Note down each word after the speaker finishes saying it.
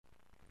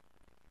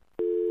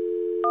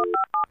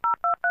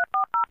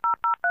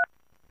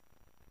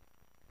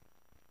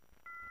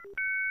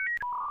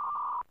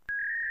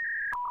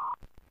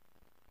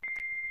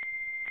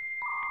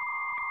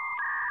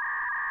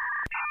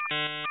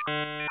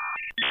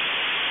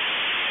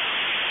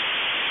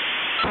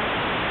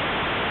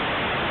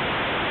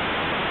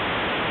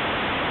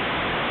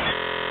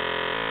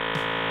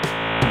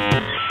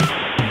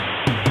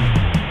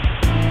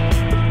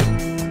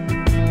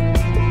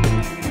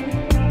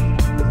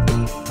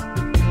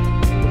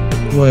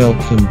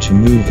Welcome to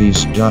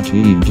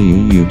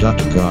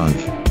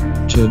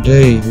movies.edu.gov.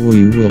 Today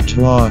we will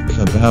talk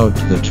about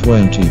the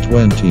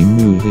 2020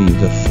 movie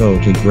The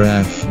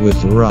Photograph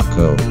with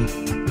Rocco.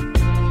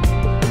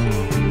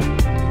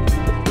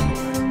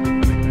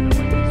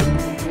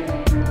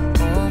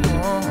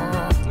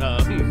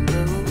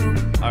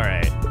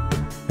 Alright.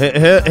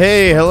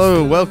 Hey,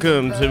 hello,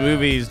 welcome to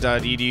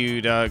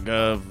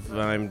movies.edu.gov.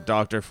 I'm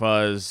Dr.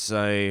 Fuzz.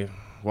 I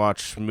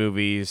watch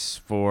movies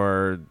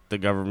for the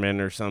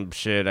government or some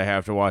shit. I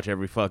have to watch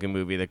every fucking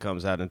movie that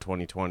comes out in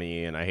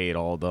 2020, and I hate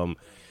all of them.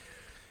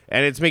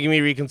 And it's making me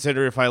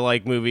reconsider if I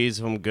like movies,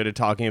 if I'm good at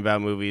talking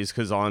about movies,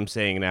 because all I'm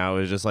saying now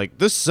is just like,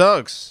 this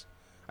sucks.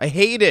 I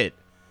hate it.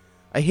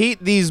 I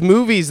hate these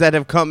movies that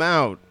have come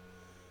out.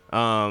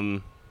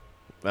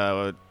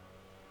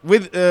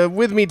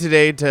 With me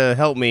today to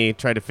help me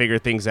try to figure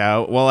things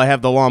out, well, I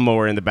have the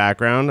lawnmower in the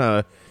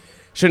background.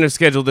 Shouldn't have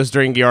scheduled this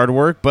during yard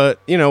work,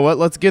 but you know what?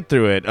 Let's get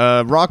through it.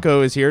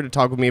 Rocco is here to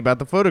talk with me about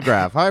The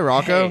Photograph. Hi,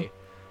 Rocco. Hey,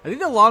 I think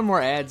the lawnmower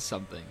adds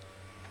something.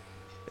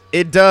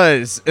 It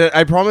does.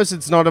 I promise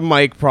it's not a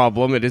mic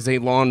problem. It is a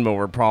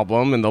lawnmower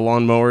problem, and the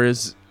lawnmower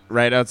is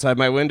right outside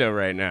my window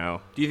right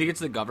now. Do you think it's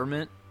the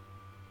government?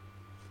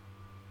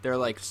 They're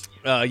like,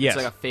 yes. It's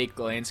like a fake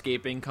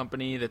landscaping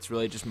company that's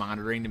really just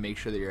monitoring to make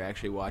sure that you're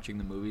actually watching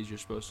the movies you're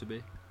supposed to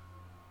be.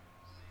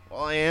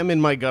 Well, I am in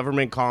my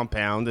government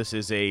compound. This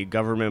is a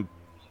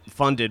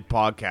government-funded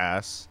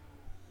podcast.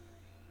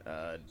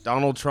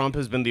 Donald Trump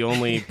has been the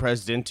only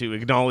president to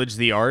acknowledge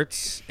the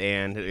arts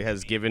and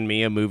has given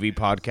me a movie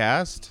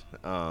podcast.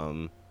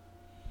 And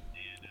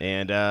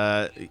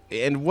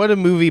what a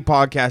movie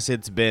podcast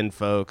it's been,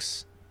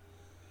 folks.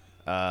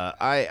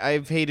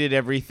 I've hated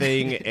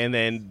everything, and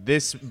then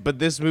this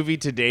movie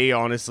today,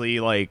 honestly,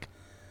 like,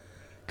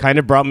 kind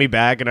of brought me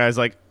back, and I was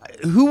like,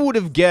 who would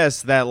have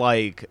guessed that,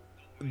 like,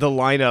 the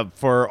lineup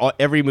for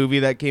every movie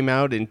that came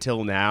out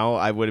until now,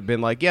 I would have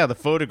been like, yeah, The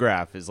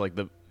Photograph is like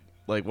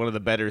one of the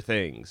better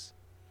things.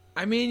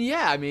 I mean,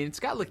 yeah, it's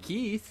got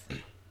Lakeith.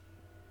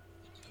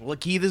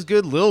 Lakeith is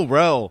good. Lil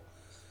Rel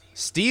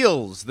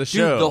steals the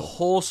show. Dude, the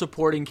whole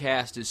supporting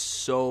cast is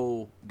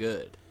so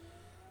good.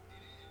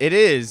 It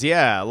is,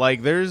 yeah.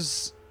 Like,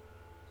 there's,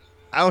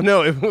 I don't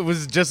know. It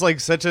was just like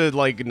such a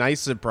like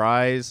nice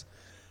surprise.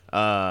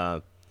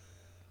 Have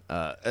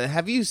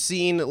you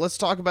seen? Let's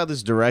talk about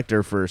this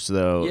director first,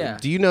 though. Yeah.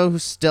 Do you know who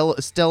Stella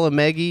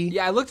Meggy?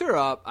 Yeah, I looked her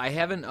up. I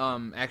haven't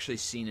actually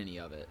seen any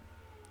of it.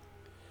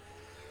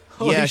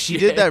 Yeah, Holy she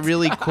shit. did that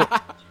really quick.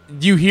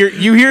 You hear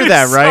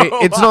that, right? So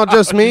It's not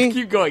just me.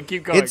 Keep going.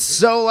 It's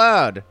so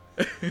loud.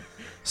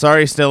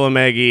 Sorry, Stella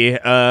Meggy.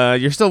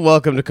 You're still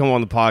welcome to come on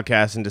the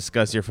podcast and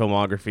discuss your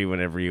filmography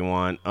whenever you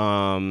want.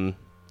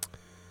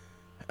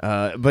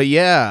 But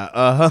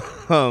yeah,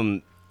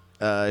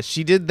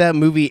 she did that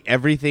movie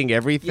Everything,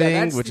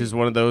 which is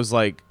one of those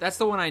like. That's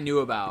the one I knew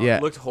about. Yeah.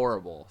 It looked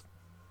horrible.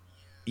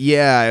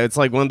 Yeah, it's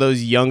like one of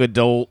those young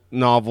adult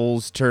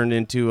novels turned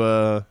into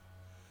a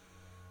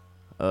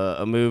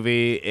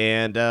movie,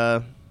 and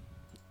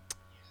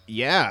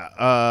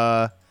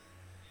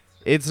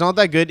it's not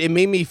that good. It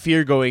made me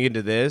fear going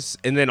into this,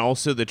 and then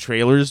also the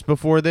trailers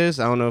before this.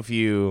 I don't know if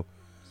you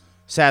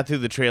sat through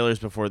the trailers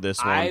before this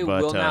one. I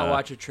but, will not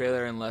watch a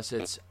trailer unless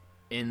it's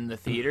in the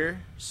theater,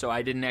 so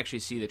I didn't actually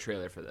see the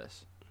trailer for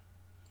this.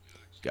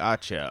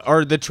 Gotcha.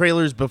 Or the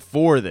trailers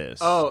before this.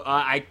 Oh,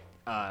 I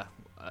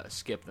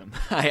skip them.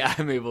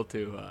 I'm able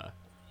to.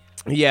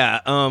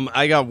 Yeah,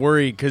 I got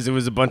worried because it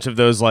was a bunch of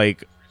those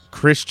like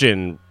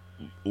Christian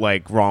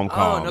like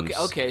rom-coms.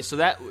 Oh, okay. So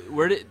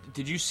where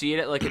did you see it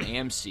at like an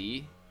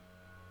AMC?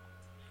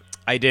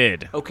 I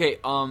did. Okay.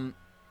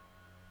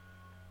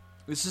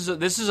 This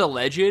is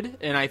alleged,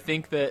 and I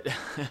think that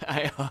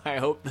I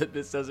hope that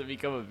this doesn't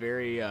become a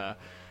very,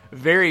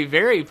 very,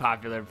 very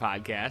popular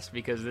podcast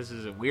because this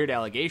is a weird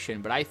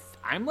allegation. But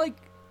I'm like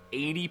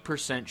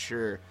 80%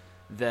 sure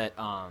that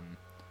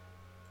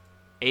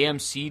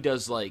AMC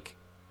does like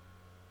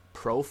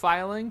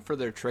profiling for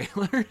their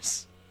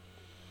trailers.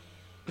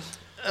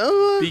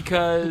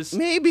 Because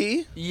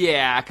maybe,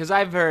 yeah, because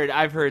I've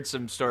heard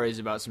some stories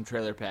about some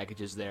trailer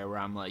packages there where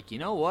I'm like, you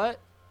know what,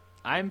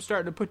 I'm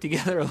starting to put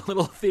together a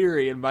little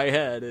theory in my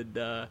head,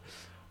 and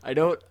I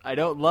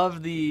don't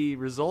love the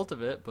result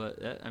of it, but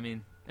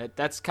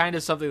that's kind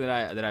of something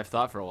that I've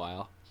thought for a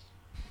while.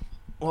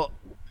 Well,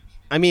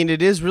 I mean,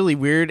 it is really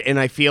weird, and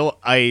I feel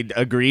I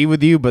agree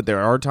with you, but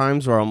there are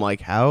times where I'm like,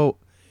 how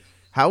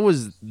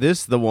was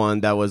this the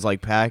one that was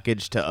like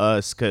packaged to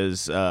us?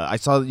 Because I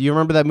saw. You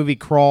remember that movie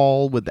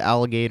Crawl with the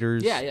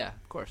alligators? Yeah,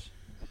 of course.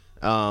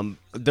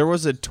 There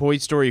was a Toy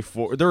Story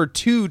 4. There were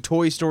 2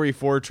 Toy Story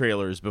 4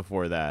 trailers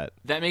before that.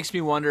 That makes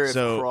me wonder if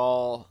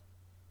Crawl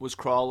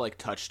like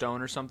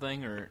Touchstone or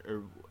something,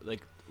 or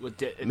like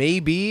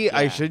maybe. Yeah.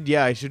 I should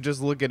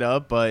just look it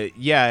up. But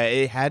yeah,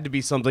 it had to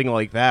be something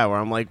like that where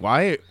I'm like,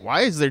 why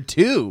is there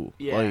 2?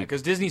 Yeah,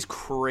 because Disney's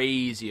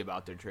crazy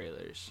about their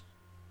trailers.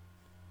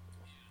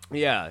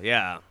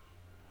 Yeah.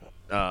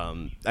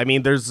 I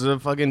mean, there's a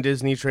fucking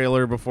Disney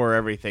trailer before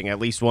everything. At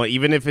least one,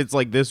 even if it's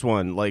like this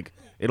one. Like,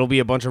 it'll be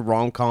a bunch of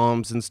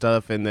rom-coms and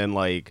stuff, and then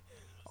like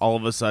all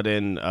of a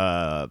sudden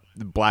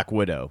Black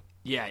Widow.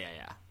 Yeah.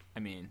 I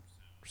mean,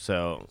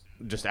 so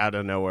just out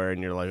of nowhere,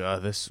 and you're like, oh,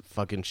 this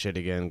fucking shit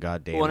again.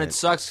 God damn it. Well, and it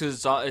sucks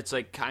because it's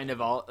like kind of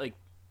all like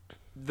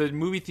the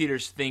movie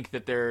theaters think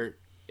that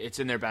it's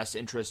in their best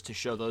interest to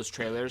show those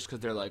trailers because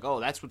they're like, oh,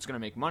 that's what's going to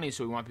make money,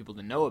 so we want people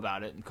to know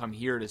about it and come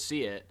here to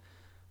see it.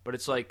 But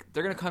it's like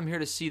they're going to come here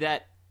to see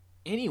that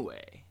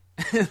anyway.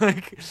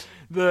 Like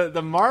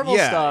the Marvel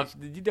stuff,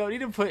 you don't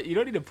need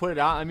to put it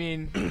out. I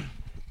mean,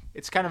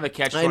 it's kind of a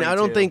catch-22. I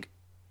don't think.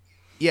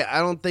 Yeah, I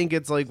don't think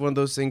it's like one of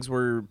those things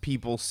where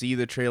people see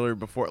the trailer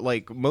before.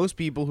 Like most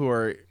people who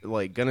are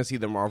like gonna see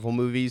the Marvel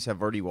movies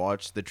have already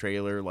watched the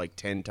trailer like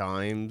 10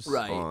 times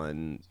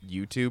on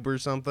YouTube or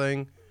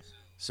something.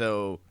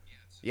 So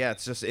yeah,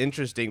 it's just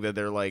interesting that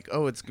they're like,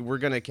 oh, we're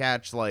gonna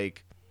catch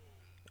like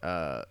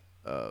the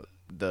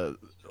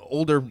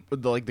older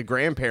like the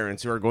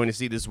grandparents who are going to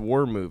see this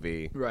war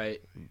movie,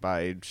 right?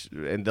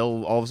 And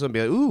they'll all of a sudden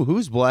be like, ooh,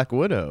 who's Black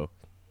Widow?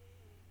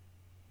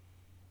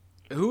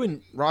 Who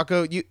in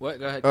Rocco? You what?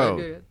 Go ahead. Oh,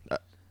 go ahead.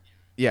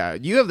 Yeah,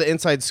 you have the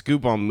inside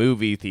scoop on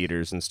movie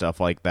theaters and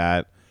stuff like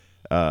that.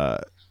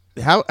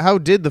 How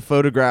did the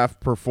Photograph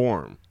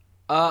perform?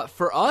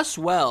 For us,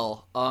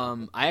 well,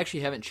 I actually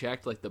haven't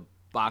checked like the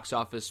box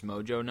office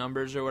mojo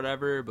numbers or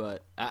whatever,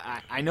 but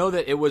I know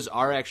that it was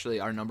our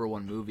number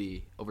one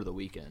movie over the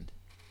weekend.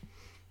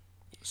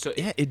 So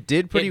yeah, it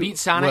did pretty. It beat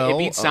Sonic. Well, it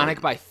beat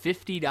Sonic by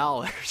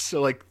 $50.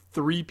 So like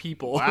 3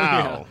 people.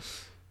 Wow.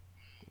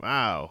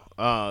 Wow.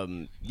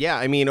 Yeah,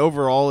 I mean,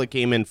 overall, it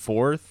came in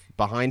 4th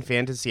behind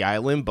Fantasy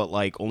Island, but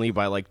like only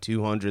by like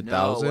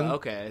 200,000. No,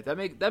 okay,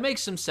 that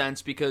makes some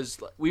sense because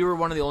we were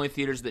one of the only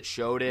theaters that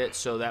showed it,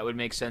 so that would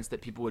make sense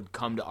that people would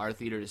come to our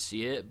theater to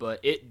see it. But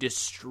it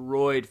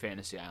destroyed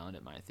Fantasy Island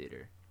at my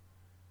theater.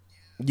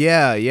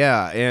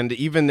 Yeah, and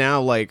even now,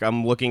 like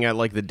I'm looking at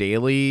like the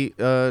daily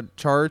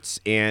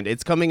charts, and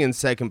it's coming in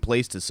 2nd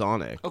place to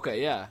Sonic.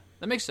 Okay, yeah.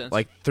 That makes sense.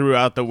 Like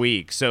throughout the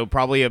week, so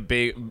probably a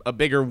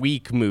bigger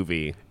week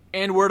movie.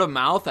 And word of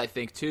mouth, I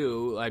think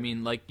too. I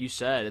mean, like you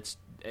said, it's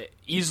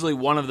easily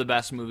one of the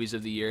best movies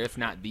of the year, if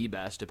not the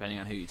best, depending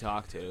on who you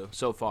talk to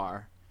so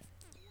far.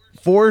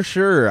 For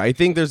sure, I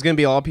think there's gonna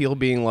be a lot of people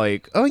being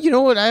like, "Oh, you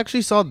know what? I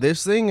actually saw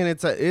this thing, and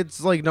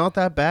it's like not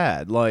that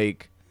bad.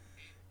 Like,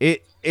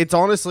 it's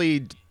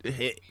honestly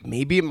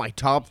maybe in my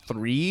top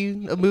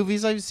 3 of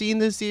movies I've seen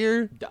this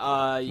year.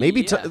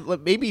 Maybe yeah.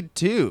 Maybe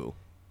 2.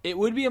 It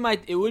would be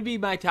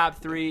my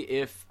top 3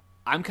 if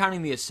I'm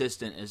counting The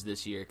Assistant as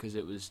this year because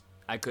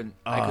I couldn't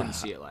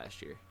see it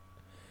last year.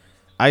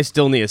 I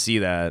still need to see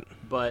that.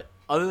 But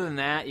other than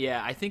that,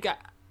 yeah, I think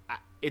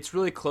it's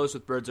really close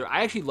with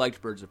I actually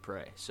liked Birds of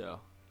Prey,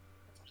 so.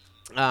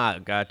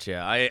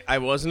 Gotcha. I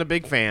wasn't a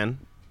big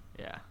fan.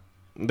 Yeah.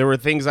 There were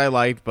things I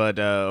liked, but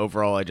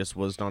overall I just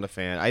was not a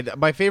fan.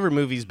 My favorite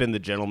movie's been The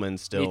Gentleman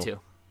still. Me too.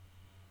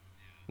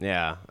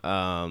 Yeah.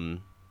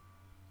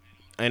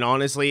 And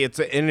honestly,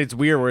 it's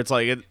weird where it's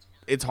like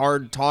it's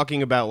hard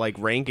talking about like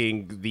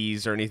ranking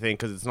these or anything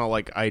because it's not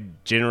like I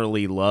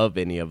generally love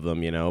any of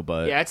them, you know.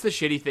 But yeah, it's the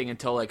shitty thing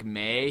until like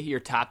May.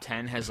 Your top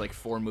 10 has like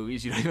 4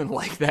 movies you don't even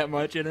like that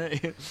much in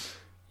it.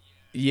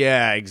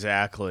 Yeah,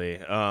 exactly.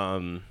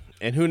 And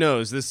who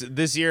knows?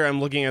 This year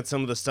I'm looking at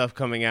some of the stuff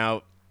coming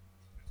out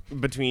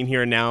between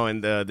here and now,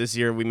 and this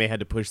year we may have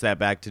to push that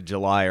back to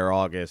July or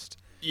August.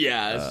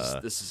 Yeah,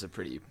 this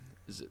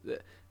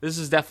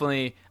is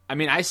definitely. I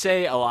mean, I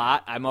say a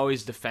lot. I'm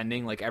always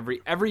defending like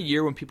every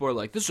year when people are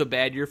like, "This is a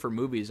bad year for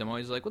movies." I'm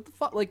always like, "What the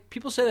fuck?" Like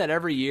people say that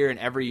every year, and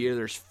every year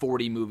there's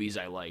 40 movies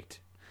I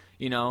liked.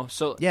 You know,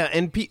 so yeah,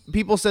 and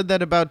people said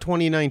that about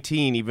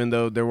 2019, even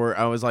though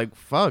I was like,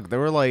 "Fuck," there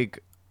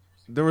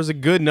was a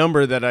good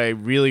number that I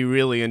really,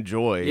 really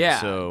enjoyed. Yeah,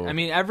 so I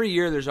mean, every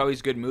year there's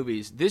always good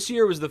movies. This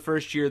year was the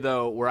first year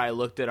though where I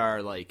looked at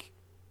our like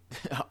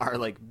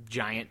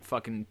giant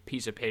fucking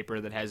piece of paper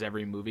that has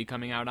every movie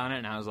coming out on it,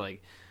 and I was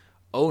like,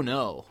 oh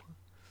no.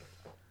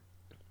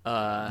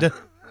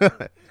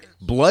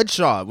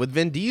 Bloodshot with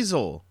Vin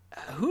Diesel.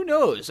 Who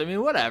knows? I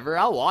mean, whatever.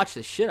 I'll watch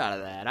the shit out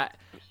of that.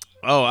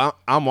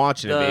 I'm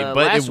watching it, but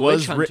Last it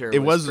was Witch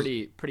Hunter was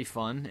pretty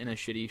fun in a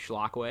shitty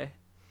schlock way.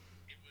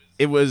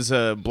 It was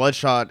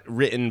Bloodshot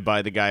written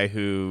by the guy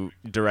who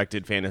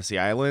directed Fantasy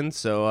Island,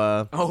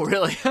 so oh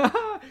really?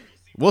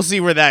 we'll see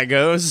where that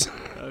goes.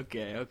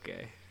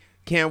 Okay.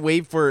 Can't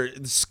wait for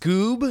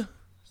Scoob.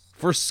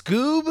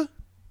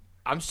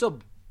 I'm still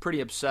pretty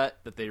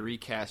upset that they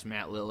recast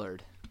Matt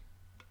Lillard.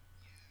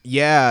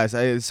 Yeah,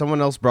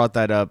 someone else brought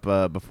that up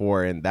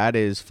before, and that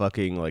is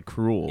fucking like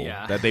cruel.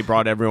 Yeah. That they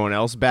brought everyone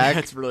else back.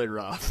 That's really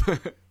rough.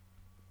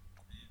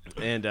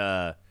 And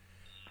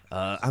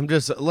I'm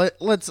just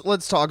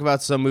let's talk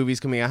about some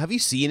movies coming out. Have you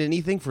seen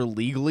anything for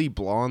Legally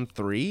Blonde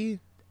 3?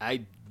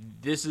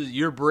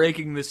 You're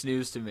breaking this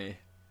news to me.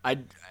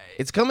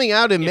 It's coming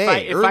out in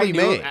May, early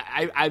May.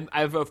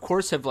 I've of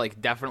course have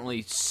like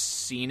definitely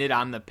seen it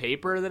on the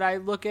paper that I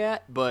look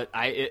at, but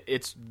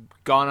it's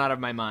gone out of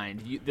my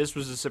mind. This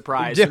was a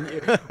surprise.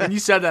 When you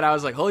said that, I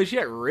was like, holy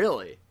shit,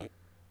 really?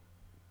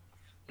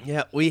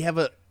 Yeah, we have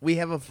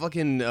a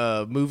fucking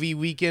movie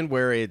weekend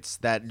where it's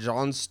that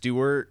Jon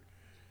Stewart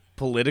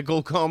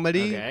political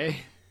comedy Okay.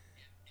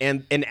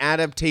 and an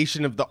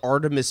adaptation of the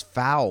Artemis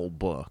Fowl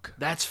book.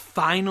 That's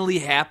finally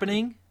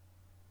happening?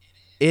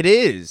 It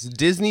is.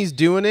 Disney's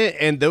doing it,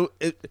 and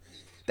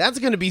that's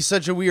going to be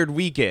such a weird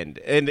weekend.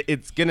 And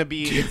it's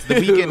the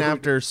weekend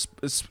after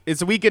it's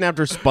the weekend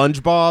after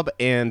SpongeBob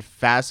and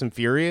Fast and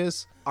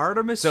Furious.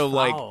 Artemis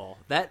Fowl.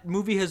 That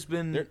movie has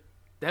been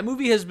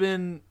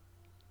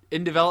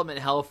in development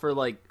hell for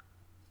like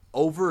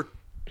over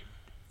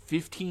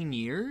 15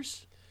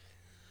 years.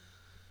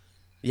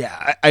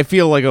 Yeah, I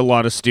feel like a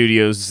lot of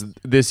studios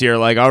this year are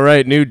like, all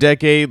right, new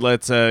decade,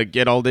 let's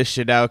get all this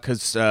shit out,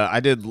 because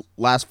I did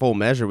Last Full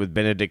Measure with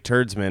Benedict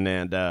Turdsman,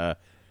 and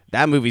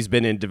that movie's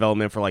been in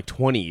development for like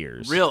 20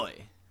 years.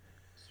 Really?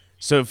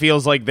 So it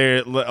feels like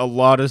a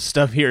lot of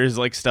stuff here is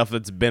like stuff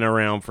that's been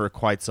around for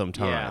quite some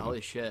time. Yeah,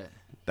 holy shit.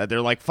 That they're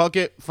like, fuck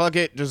it,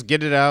 just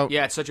get it out.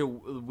 Yeah, it's such a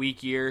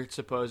weak year,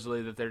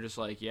 supposedly, that they're just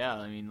like, yeah,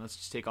 I mean, let's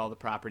just take all the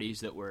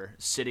properties that we're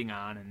sitting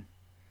on and...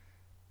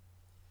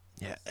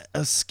 Yeah,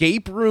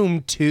 Escape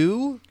Room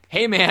 2?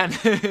 Hey, man.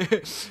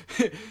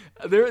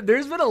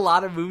 There's been a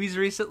lot of movies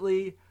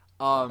recently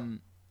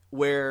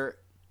where,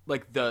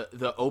 like,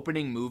 the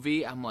opening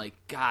movie, I'm like,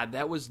 God,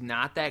 that was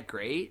not that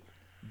great,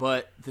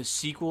 but the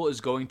sequel is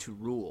going to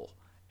rule.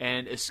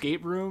 And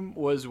Escape Room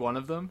was one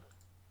of them.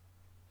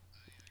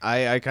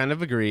 I kind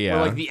of agree, yeah.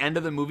 Where, like, the end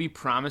of the movie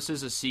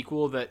promises a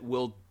sequel that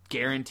will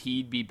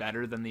guaranteed be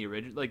better than the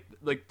original.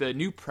 Like the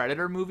new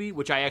Predator movie,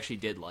 which I actually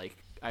did like.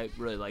 I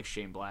really like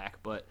Shane Black,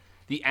 but...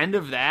 The end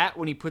of that,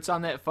 when he puts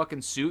on that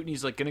fucking suit and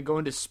he's like gonna go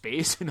into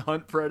space and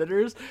hunt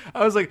predators,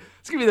 I was like,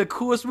 "It's gonna be the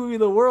coolest movie in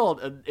the world."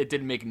 And it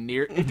didn't make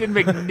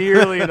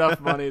nearly enough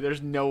money.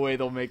 There's no way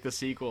they'll make the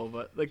sequel.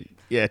 But like,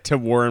 yeah, to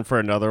warrant for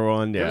another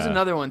one. Yeah, there was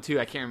another one too.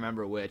 I can't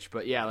remember which,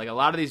 but yeah, like a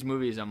lot of these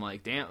movies, I'm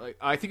like, damn. Like,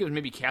 I think it was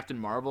maybe Captain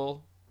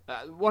Marvel.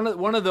 One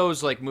of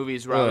those like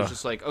movies where I was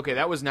just like, okay,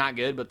 that was not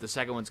good, but the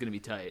second one's gonna be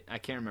tight. I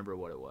can't remember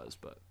what it was,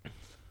 but.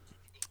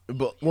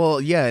 Well,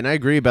 yeah, and I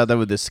agree about that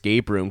with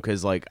Escape Room,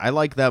 because like I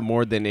like that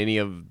more than any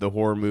of the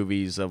horror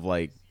movies of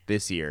like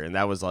this year, and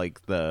that was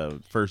like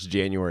the first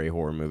January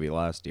horror movie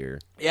last year.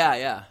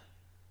 Yeah.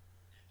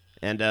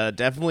 And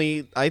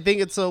definitely, I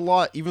think it's a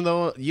lot. Even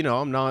though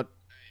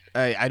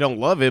I don't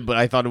love it, but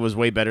I thought it was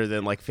way better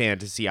than like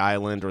Fantasy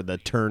Island or The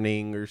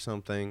Turning or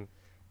something.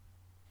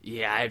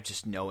 Yeah, I have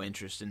just no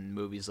interest in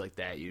movies like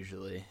that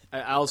usually.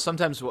 I'll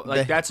sometimes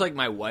like that's like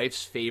my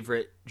wife's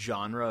favorite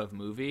genre of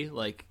movie,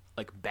 like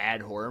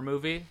bad horror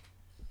movie.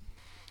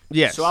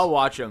 Yes. So I'll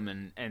watch them,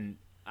 and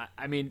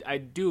I mean, I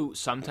do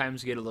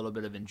sometimes get a little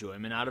bit of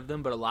enjoyment out of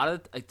them, but a lot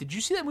of did you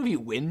see that movie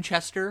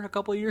Winchester a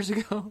couple of years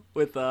ago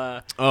with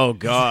Oh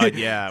God,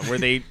 yeah, where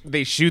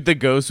they shoot the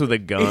ghost with a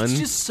gun. It's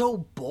just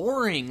so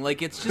boring.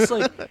 Like it's just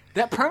like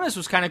that premise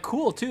was kind of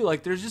cool too.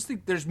 Like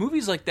there's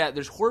movies like that.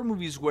 There's horror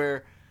movies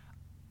where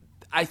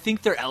I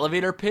think their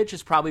elevator pitch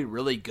is probably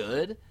really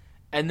good,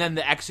 and then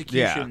the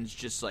execution's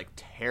just like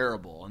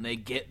terrible, and they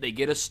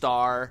get a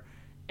star,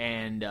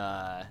 and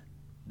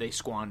they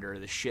squander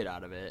the shit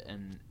out of it,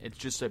 and it's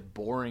just a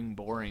boring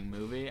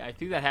movie. I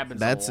think that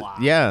happens a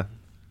lot. Yeah,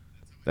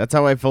 that's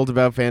how I felt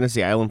about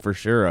Fantasy Island for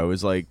sure. I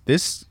was like,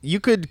 this, you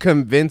could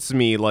convince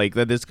me like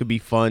that this could be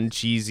fun,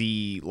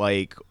 cheesy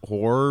like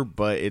horror,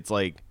 but it's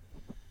like.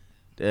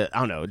 I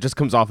don't know. It just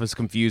comes off as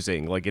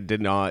confusing. Like it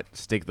did not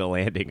stick the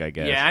landing, I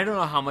guess. Yeah, I don't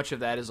know how much of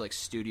that is like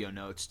studio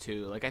notes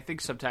too. Like I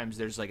think sometimes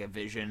there's like a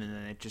vision and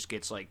then it just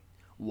gets like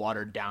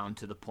watered down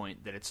to the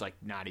point that it's like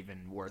not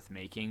even worth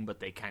making, but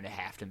they kind of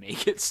have to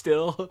make it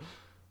still.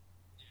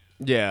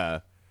 Yeah.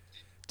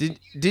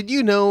 Did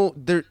you know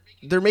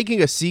they're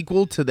making a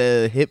sequel to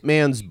the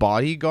Hitman's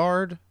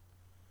Bodyguard?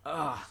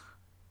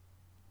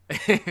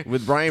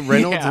 With Ryan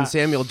Reynolds and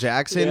Samuel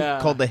Jackson,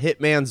 called The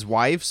Hitman's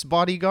Wife's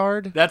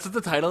Bodyguard. That's what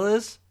the title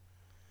is?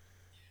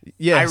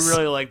 Yes. I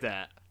really like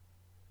that.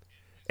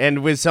 And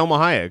with Selma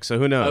Hayek, so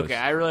who knows? Okay,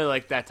 I really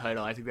like that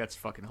title. I think that's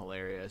fucking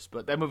hilarious.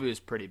 But that movie was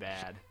pretty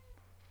bad.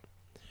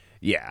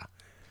 Yeah.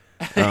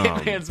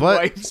 Hitman's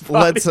Wife's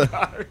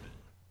Bodyguard.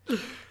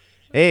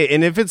 Hey,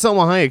 and if it's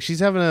Selma Hayek, she's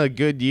having a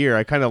good year.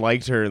 I kind of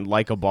liked her in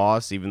Like a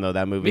Boss, even though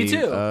that movie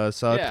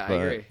sucked. Yeah, but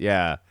I agree.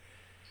 Yeah.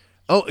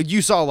 Oh,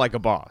 you saw Like a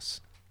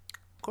Boss.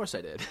 Of course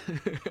I did.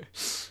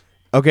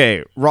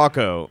 Okay,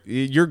 Rocco,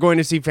 you're going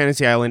to see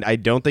Fantasy Island. I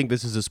don't think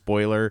this is a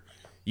spoiler.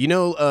 You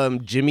know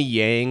Jimmy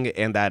Yang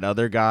and that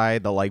other guy,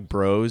 the like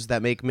bros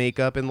that make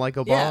makeup in Like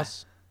a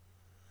Boss?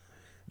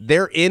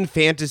 They're in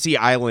Fantasy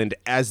Island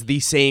as the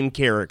same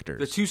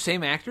characters. The two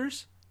same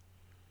actors?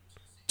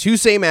 Two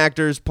same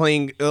actors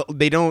playing.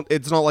 They don't.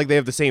 It's not like they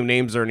have the same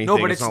names or anything.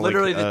 No, but it's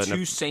literally like, the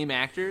two same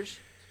actors.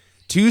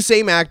 Two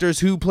same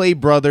actors who play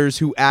brothers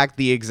who act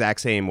the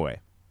exact same way.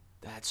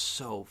 That's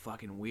so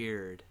fucking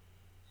weird.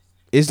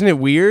 Isn't it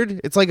weird?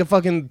 It's like a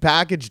fucking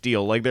package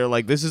deal. Like they're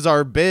like, this is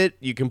our bit.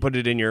 You can put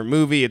it in your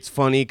movie. It's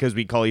funny because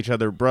we call each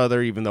other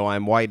brother, even though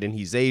I'm white and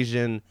he's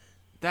Asian.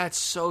 That's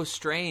so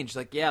strange.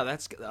 Like, yeah,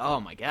 that's oh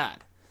my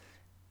god.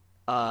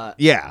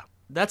 Yeah,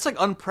 that's like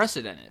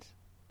unprecedented.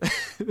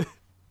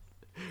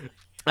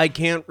 I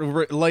can't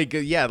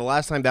the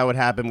last time that would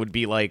happen would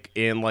be like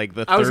in like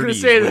the 30s, I was gonna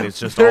say when the it's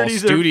just all 30s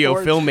or studio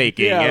 40s.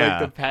 filmmaking.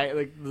 Yeah,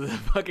 like the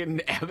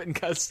fucking Abbott and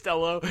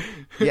Costello.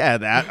 yeah,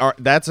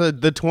 that's the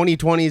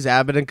 2020s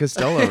Abbott and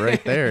Costello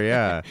right there.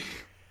 Yeah.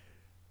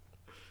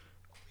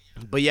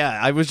 But yeah,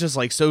 I was just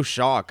like so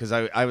shocked because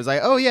I was like,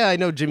 oh yeah, I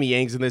know Jimmy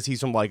Yang's in this.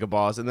 He's from Like a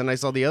Boss, and then I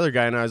saw the other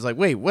guy and I was like,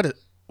 wait, what?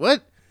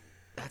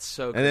 That's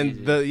so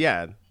And crazy.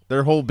 then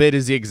their whole bit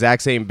is the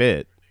exact same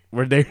bit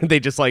where they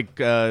just like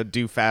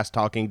do fast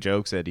talking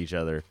jokes at each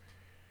other.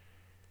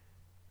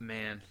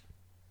 Man,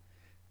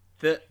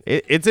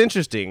 It's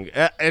interesting,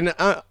 and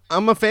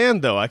I'm a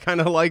fan though. I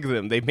kind of like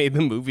them. They made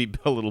the movie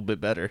a little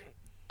bit better.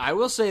 I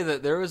will say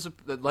that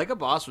that Like a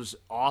Boss was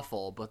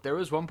awful, but there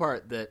was one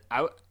part that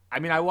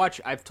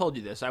I've told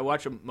you this. I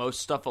watch most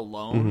stuff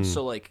alone,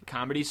 so like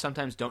comedies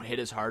sometimes don't hit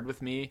as hard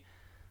with me.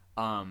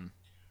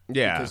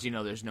 Yeah, because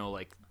there's no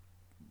like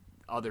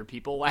other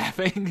people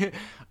laughing.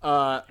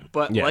 But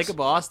yes. Like a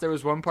Boss, there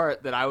was one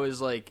part that I was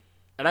like,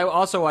 and I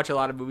also watch a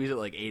lot of movies at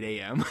like 8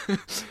 a.m.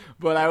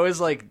 But I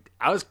was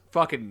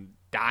fucking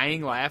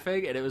dying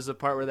laughing, and it was the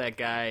part where that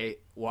guy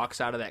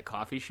walks out of that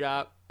coffee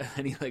shop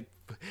and he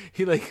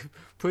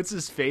puts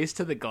his face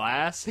to the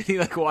glass and he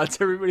like wants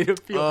everybody to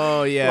feel.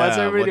 Oh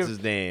yeah, what's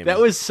his name? That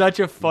was such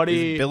a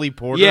funny. Billy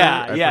Porter.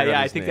 Yeah,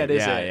 I I think that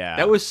is it. Yeah.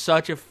 That was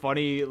such a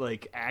funny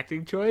like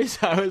acting choice.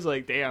 I was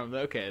like, damn,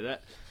 okay,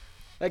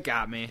 that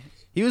got me.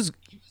 He was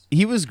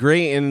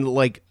great, and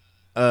like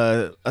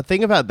a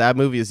thing about that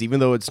movie is even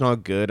though it's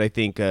not good, I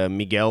think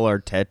Miguel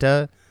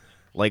Arteta,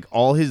 like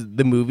all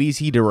the movies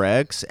he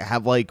directs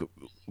have like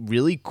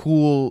really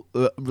cool,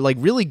 like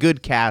really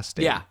good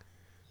casting. Yeah.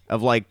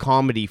 Of like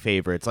comedy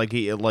favorites, like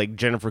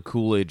Jennifer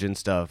Coolidge and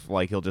stuff.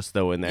 Like he'll just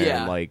throw in there,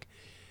 and like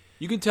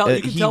you can tell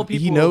people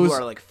he knows, who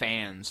are like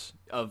fans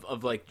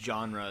of like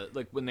genre,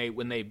 like when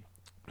they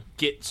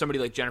get somebody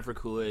like Jennifer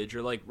Coolidge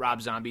or like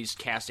Rob Zombie's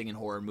casting in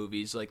horror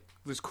movies, like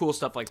there's cool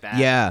stuff like that.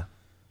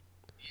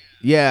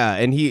 Yeah,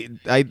 and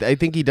I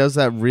think he does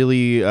that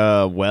really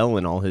well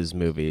in all his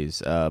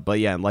movies. But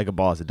yeah, in Like a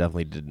Boss, it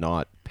definitely did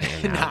not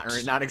pan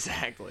out. Not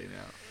exactly, no.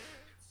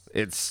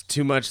 It's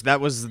too much.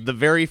 That was the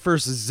very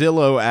first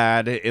Zillow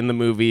ad in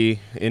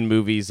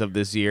movies of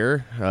this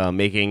year,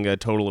 making a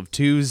total of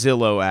 2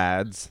 Zillow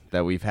ads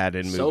that we've had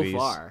in movies. So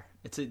far.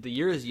 The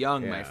year is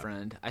young, my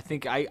friend. I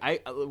think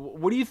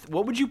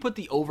what would you put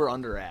the over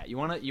under at? You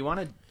want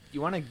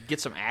to get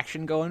some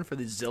action going for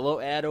the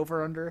Zillow ad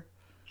over under?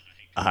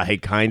 I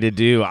kind of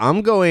do.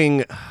 I'm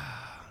going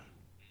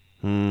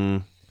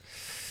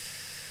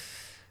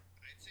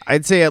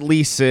I'd say at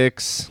least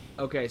 6.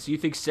 Okay, so you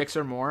think 6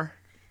 or more?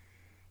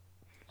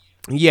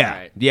 Yeah,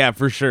 right. Yeah,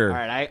 for sure. All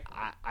right,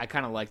 I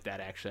kind of like that,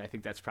 actually. I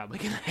think that's probably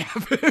going to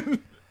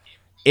happen.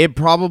 It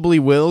probably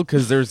will,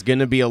 because there's going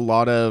to be a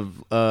lot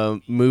of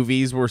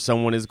movies where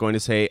someone is going to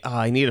say,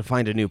 I need to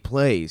find a new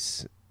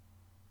place.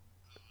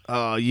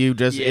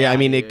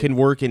 It can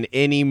work in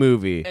any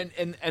movie.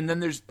 And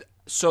then there's...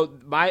 So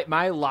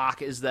my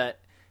lock is that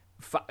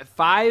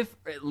 5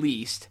 at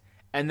least,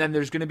 and then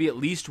there's going to be at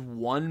least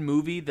one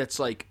movie that's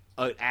like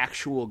an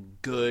actual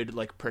good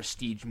like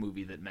prestige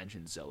movie that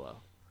mentions Zillow.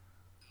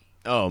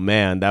 Oh,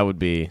 man, that would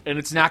be... And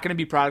it's not going to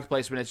be product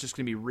placement. It's just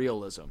going to be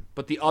realism.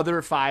 But the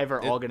other 5 are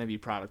all going to be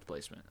product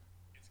placement.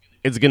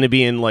 It's going to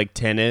be in, like,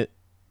 Tenet?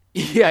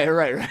 Yeah,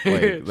 right.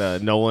 Like the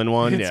Nolan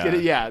one?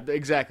 Yeah,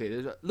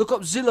 exactly. Look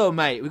up Zillow,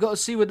 mate. We got to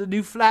see where the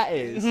new flat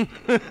is.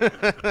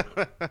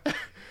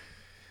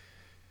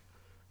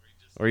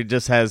 Or he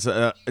just has...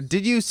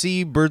 did you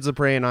see Birds of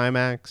Prey in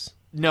IMAX?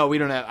 No, we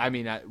don't have...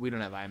 we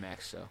don't have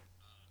IMAX, so...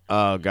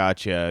 Oh,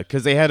 gotcha.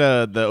 Because they had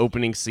the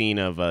opening scene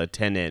of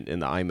Tenet in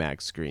the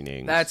IMAX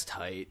screening. That's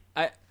tight.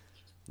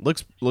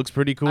 Looks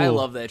pretty cool. I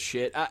love that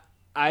shit.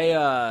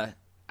 I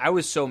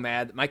was so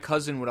mad. My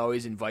cousin would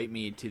always invite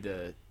me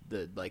to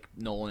the like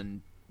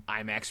Nolan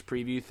IMAX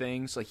preview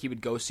things. Like he would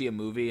go see a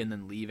movie and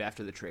then leave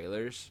after the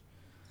trailers.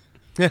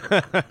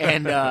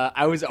 And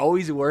I was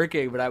always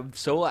working, but I'm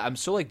so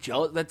like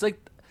jealous. That's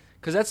like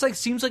because that's like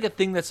seems like a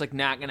thing that's like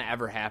not gonna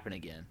ever happen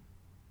again.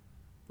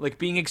 Like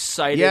being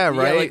excited, yeah,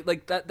 right. Yeah,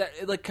 like that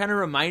it like kind of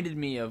reminded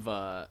me of,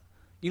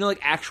 like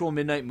actual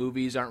midnight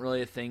movies aren't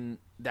really a thing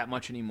that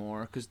much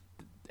anymore because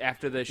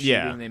after the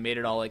shooting they made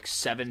it all like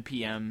 7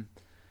 p.m.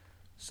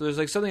 So there's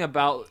like something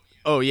about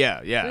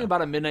something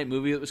about a midnight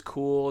movie that was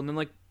cool, and then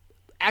like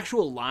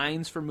actual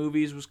lines for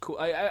movies was cool.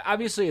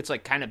 Obviously, it's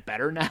like kind of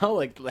better now.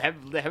 Like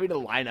having to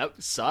line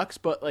up sucks,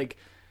 but like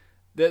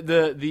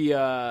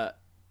the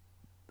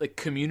like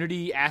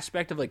community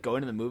aspect of like going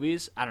to the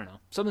movies, I don't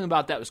know. Something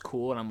about that was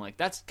cool, and I'm like,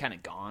 that's kind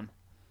of gone.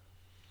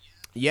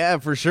 Yeah,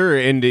 for sure.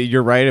 And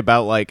you're right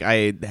about like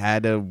I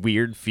had a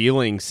weird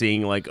feeling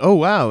seeing like, oh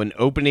wow, an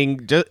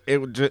opening.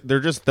 They're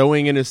just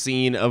throwing in a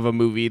scene of a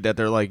movie that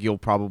they're like, you'll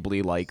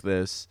probably like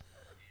this,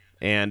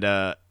 and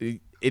I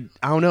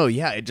don't know.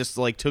 Yeah, it just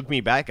like took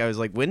me back. I was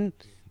like, when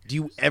do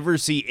you ever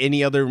see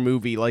any other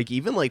movie like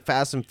even like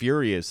Fast and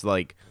Furious?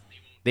 Like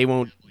they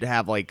won't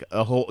have like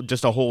a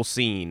whole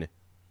scene.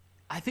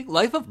 I think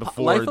Life of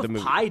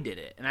Pi did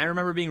it, and I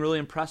remember being really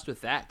impressed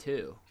with that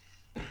too.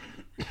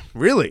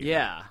 Really?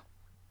 Yeah.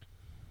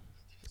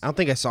 I don't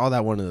think I saw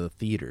that one in the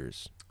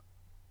theaters.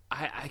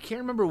 I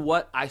can't remember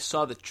what I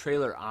saw the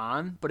trailer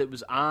on, but it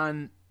was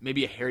on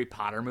maybe a Harry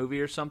Potter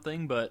movie or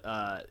something. But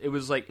it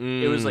was like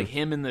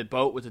him in the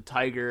boat with the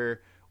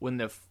tiger when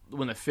the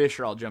fish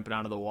are all jumping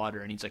out of the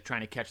water, and he's like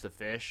trying to catch the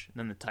fish, and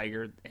then the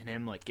tiger and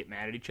him like get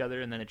mad at each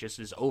other, and then it just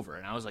is over.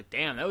 And I was like,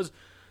 damn, that was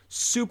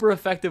super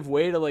effective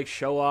way to like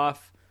show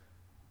off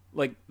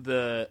like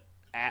the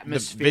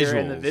atmosphere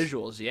and the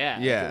visuals. Yeah.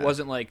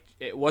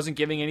 It wasn't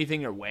giving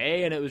anything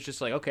away, and it was just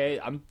like, okay,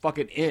 I'm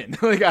fucking in.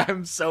 Like,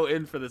 I'm so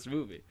in for this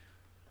movie.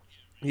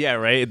 Yeah,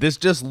 right. This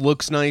just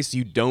looks nice.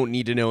 You don't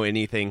need to know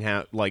anything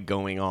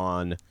going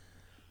on,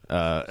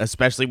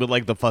 especially with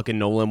like the fucking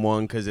Nolan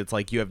one, because it's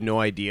like you have no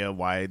idea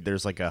why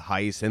there's like a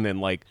heist, and then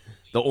like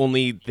the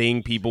only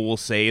thing people will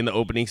say in the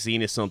opening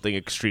scene is something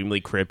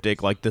extremely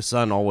cryptic, like the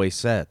sun always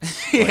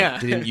sets. Yeah.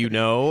 Like, didn't you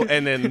know?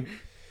 And then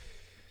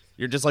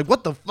you're just like,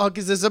 what the fuck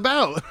is this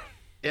about?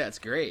 Yeah, it's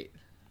great.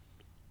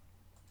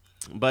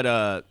 But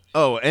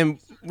and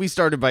we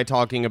started by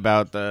talking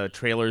about the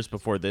trailers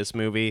before this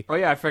movie. Oh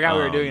yeah, I forgot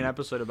we were doing an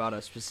episode about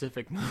a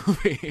specific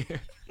movie.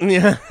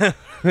 Yeah,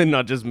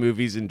 not just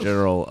movies in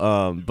general.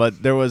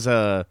 But there was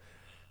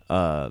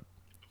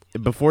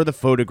before The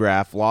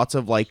Photograph, lots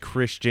of like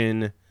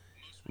Christian.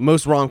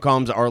 Most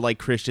rom-coms are like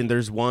Christian.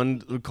 There's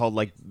one called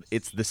like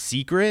it's The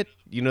Secret.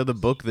 You know the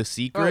book The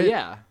Secret? Oh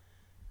yeah.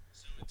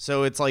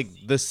 So it's like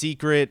The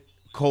Secret :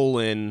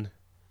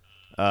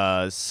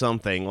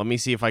 something. Let me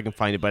see if I can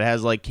find it. But it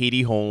has like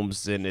Katie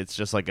Holmes, and it's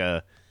just like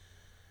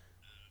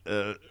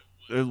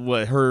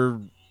what her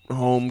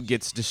home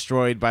gets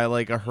destroyed by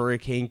like a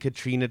Hurricane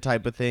Katrina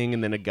type of thing,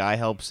 and then a guy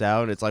helps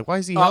out. And it's like, why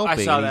is he helping?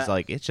 I saw and that. He's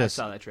like, I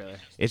saw that trailer.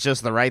 It's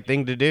just the right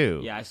thing to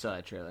do. Yeah, I saw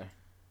that trailer.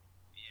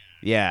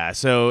 Yeah,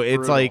 so it's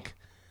Brutal. like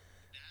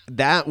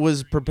that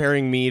was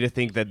preparing me to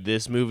think that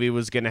this movie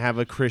was going to have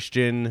a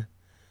Christian.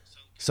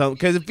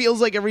 Because it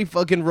feels like every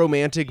fucking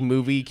romantic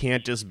movie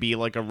can't just be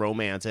like a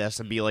romance. It has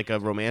to be like a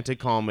romantic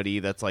comedy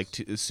that's like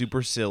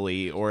super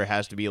silly, or it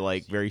has to be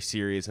like very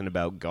serious and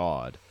about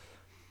God.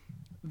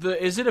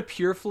 Is it a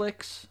pure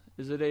flicks?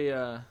 Is it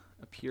a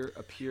pure?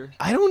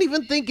 I don't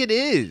even think it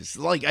is.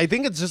 Like, I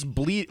think it's just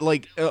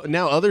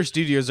now other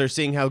studios are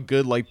seeing how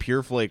good like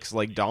pure flicks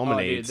like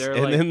dominates. Oh,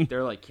 dude,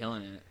 they're like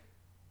killing it.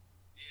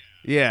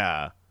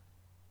 Yeah.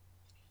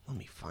 Let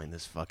me find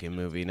this fucking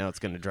movie. Now it's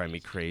going to drive me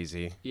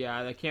crazy. Yeah,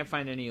 I can't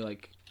find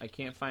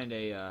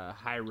a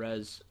high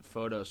res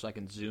photo so I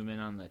can zoom in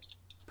on the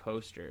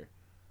poster.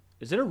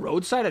 Is it a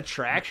Roadside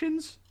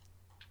Attractions?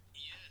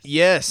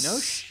 Yes. No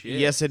shit.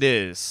 Yes, it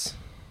is.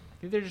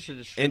 I think they're just a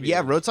distributor. And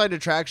yeah, Roadside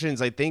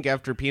Attractions, I think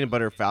after Peanut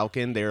Butter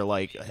Falcon, they're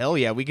like, hell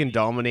yeah, we can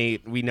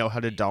dominate. We know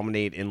how to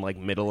dominate in like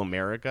middle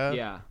America.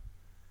 Yeah.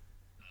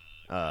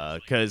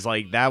 Because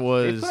like that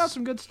was... They put out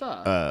some good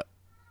stuff.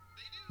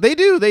 They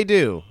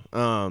do.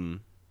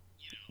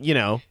 You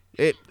know,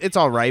 it's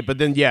all right, but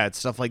then yeah, it's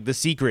stuff like The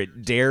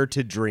Secret: Dare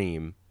to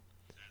Dream.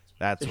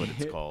 That's what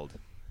it's called.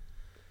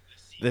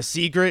 The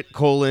Secret: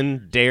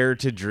 Dare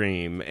to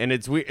Dream, and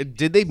it's weird.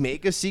 Did they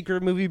make a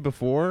Secret movie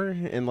before,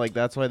 and like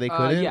that's why they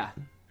couldn't? Yeah.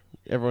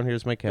 Everyone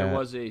hears my cat. There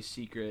was a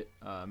Secret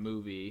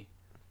movie.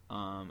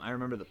 I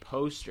remember the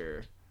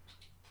poster,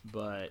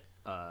 but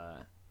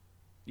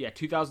yeah,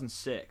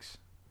 2006.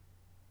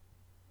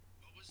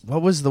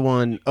 What was the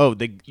one? Oh,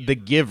 the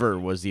Giver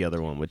was the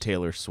other one with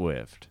Taylor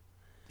Swift.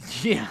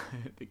 Yeah,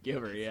 The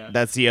Giver, yeah.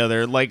 That's the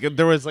other. Like,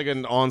 there was like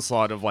an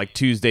onslaught of like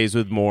Tuesdays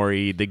with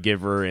Morrie, The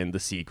Giver, and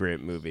The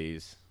Secret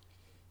movies.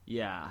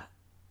 Yeah,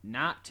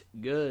 not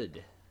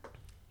good.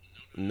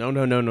 No,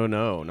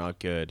 not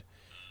good.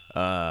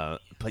 But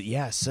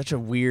yeah, such a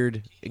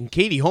weird. And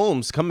Katie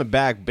Holmes coming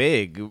back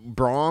big.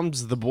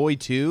 Brahms, The Boy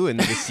 2, and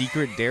The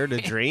Secret: Dare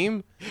to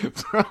Dream.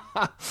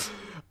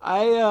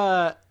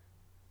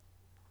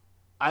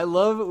 I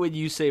love it when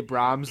you say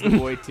Brahms the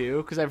Boy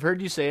too, because I've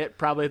heard you say it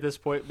probably at this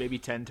point maybe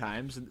 10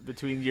 times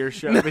between your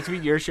show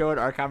and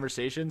our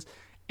conversations,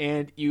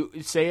 and you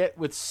say it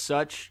with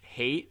such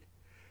hate,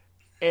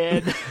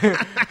 and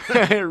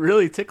it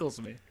really tickles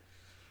me.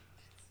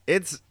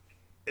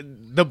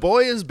 The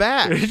boy is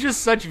back. There's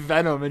just such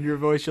venom in your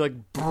voice. You're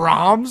like,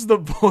 Brahms the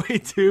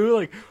Boy too,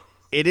 like.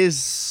 It is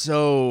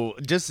so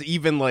just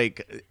even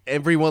like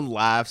everyone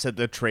laughs at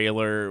the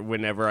trailer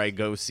whenever I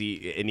go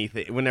see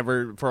anything.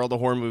 Whenever for all the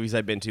horror movies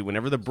I've been to,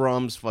 whenever the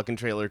Brahms fucking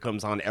trailer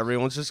comes on,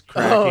 everyone's just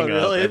cracking up.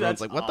 Everyone's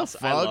That's like, "What awesome. the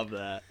fuck?" I love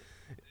that.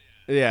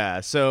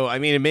 Yeah. So I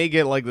mean, it may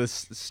get like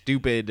this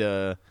stupid,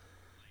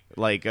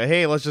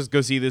 hey, let's just go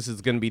see this.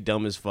 It's gonna be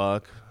dumb as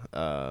fuck.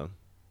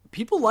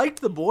 People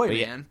liked The Boy,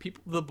 yeah. man.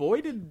 The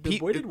Boy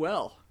did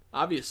well.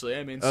 Obviously,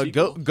 I mean,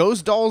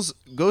 Ghost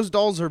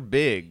Dolls are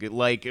big.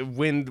 Like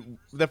when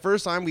the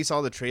first time we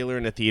saw the trailer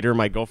in a theater,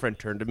 my girlfriend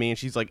turned to me and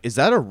she's like, "Is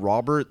that a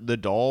Robert the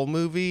Doll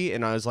movie?"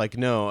 And I was like,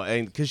 "No,"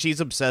 and because she's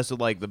obsessed with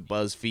like the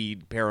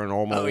BuzzFeed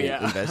paranormal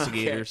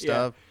investigator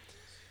stuff.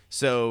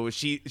 So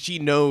she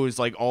knows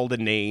like all the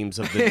names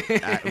of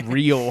the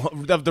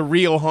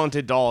real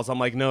haunted dolls. I'm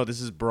like, no, this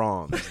is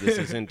Brahms. This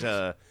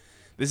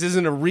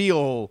isn't a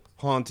real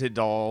haunted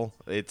doll.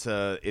 It's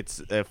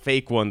a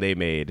fake one they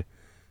made.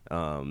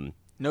 No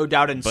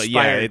doubt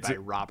inspired by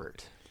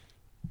Robert.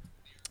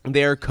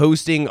 They're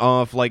coasting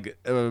off like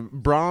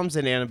Brahms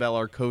and Annabelle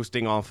are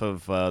coasting off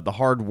of the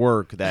hard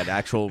work that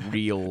actual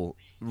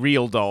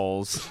real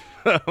dolls.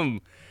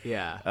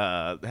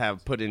 Have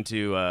put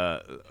into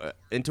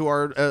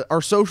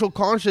our social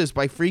conscious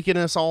by freaking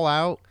us all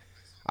out.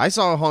 I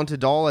saw a haunted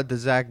doll at the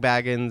Zach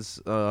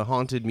Baggins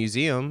Haunted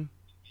Museum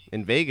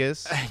in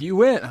Vegas. You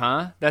went,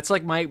 huh? That's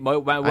like my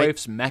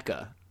wife's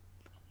mecca.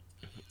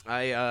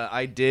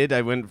 I did.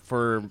 I went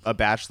for a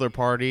bachelor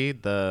party.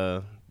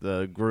 The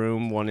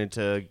groom wanted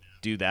to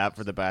do that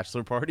for the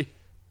bachelor party.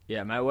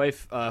 Yeah, my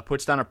wife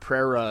puts down a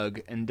prayer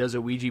rug and does a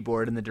Ouija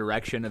board in the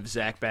direction of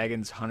Zach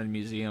Baggins Haunted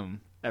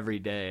Museum every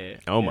day.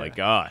 Oh my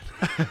god.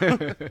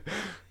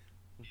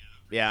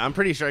 Yeah, I'm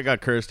pretty sure I got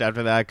cursed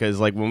after that because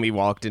like when we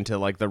walked into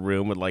like the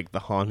room with like the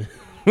haunted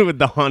with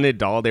the haunted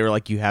doll, they were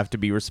like, "You have to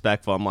be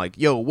respectful." I'm like,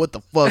 "Yo, what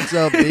the fuck's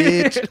up,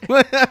 bitch?"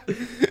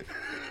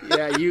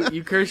 Yeah,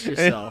 you cursed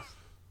yourself.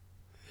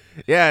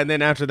 Yeah, and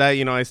then after that,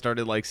 I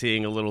started like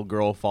seeing a little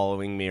girl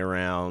following me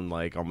around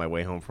like on my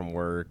way home from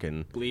work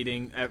and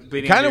bleeding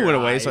kind of went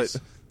away. Eyes. So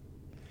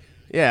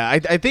yeah,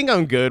 I think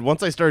I'm good.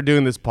 Once I started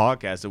doing this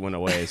podcast, it went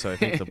away. So I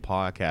think the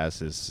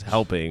podcast is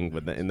helping,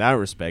 but in that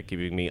respect,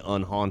 keeping me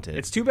unhaunted.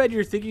 It's too bad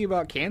you're thinking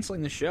about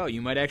canceling the show.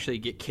 You might actually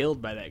get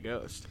killed by that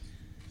ghost.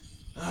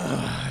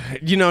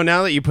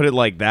 Now that you put it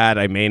like that,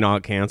 I may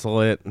not cancel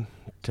it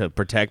to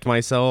protect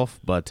myself.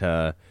 But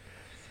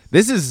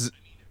this is,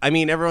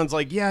 everyone's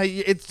like, yeah,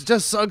 it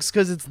just sucks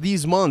because it's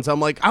these months. I'm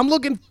like, I'm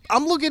looking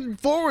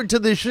forward to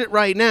this shit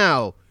right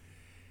now.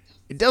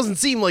 It doesn't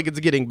seem like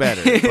it's getting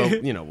better.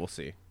 But, we'll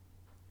see.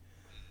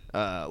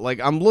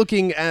 I'm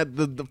looking at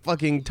the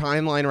fucking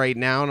timeline right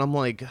now, and I'm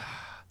like,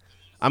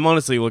 I'm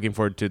honestly looking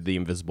forward to The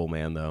Invisible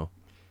Man, though.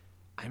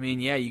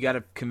 Yeah, you got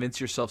to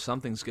convince yourself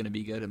something's going to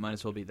be good. It might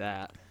as well be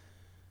that.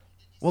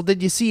 Well,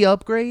 did you see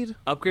Upgrade?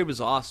 Upgrade was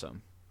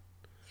awesome.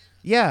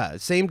 Yeah,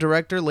 same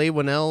director, Leigh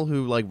Whannell,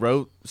 who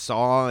wrote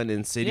Saw and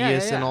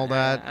Insidious and all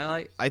that.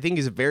 I think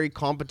he's a very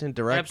competent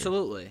director.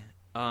 Absolutely.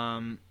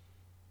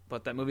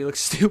 But that movie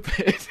looks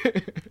stupid.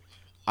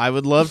 I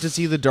would love to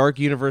see the dark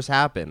universe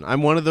happen.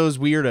 I'm one of those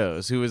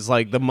weirdos who is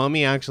like, The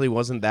Mummy actually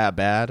wasn't that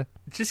bad.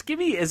 Just give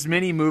me as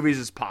many movies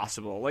as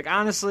possible.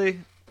 Honestly,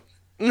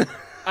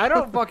 I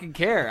don't fucking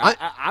care.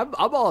 I'm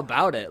all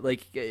about it.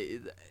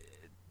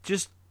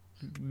 Just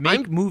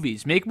make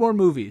movies. Make more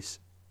movies.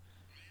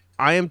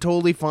 I am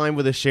totally fine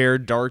with a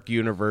shared dark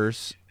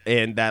universe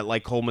and that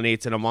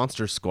culminates in a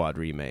Monster Squad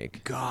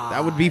remake. God,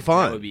 that would be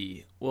fun. That would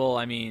be,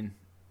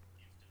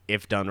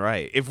 if done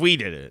right. If we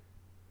did it.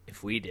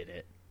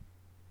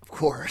 Of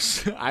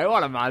course. I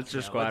want a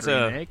Monster Squad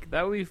remake.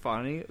 That would be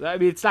funny.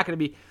 It's not going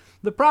to be...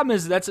 The problem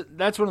is that's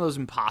one of those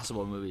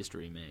impossible movies to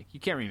remake. You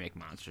can't remake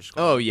Monster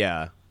Squad. Oh,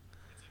 yeah.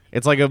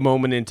 It's like a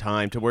moment in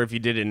time to where if you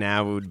did it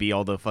now, it would be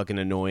all the fucking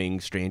annoying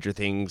Stranger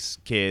Things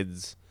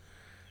kids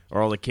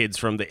or all the kids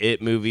from the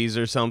It movies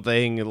or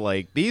something.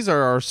 These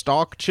are our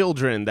stock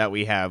children that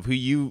we have who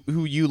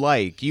you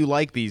like. You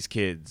like these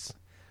kids.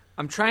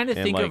 I'm trying to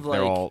think of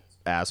they're all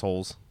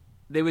assholes.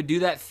 They would do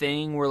that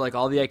thing where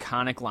all the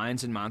iconic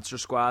lines in Monster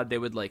Squad, they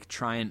would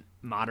try and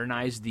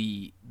modernize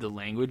the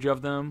language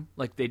of them,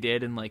 like they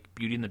did in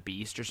Beauty and the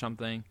Beast or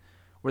something,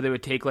 where they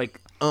would take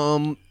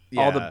all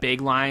the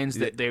big lines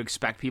that they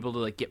expect people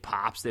to get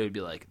pops. They would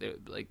be like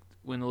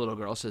when the little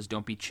girl says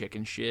 "Don't be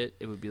chicken shit,"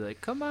 it would be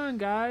like, "Come on,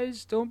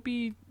 guys, don't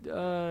be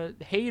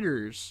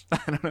haters."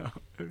 I don't know.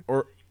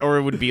 Or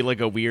it would be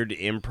a weird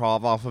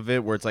improv off of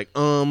it where it's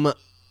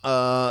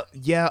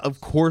yeah,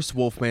 of course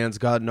Wolfman's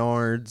got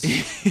nards.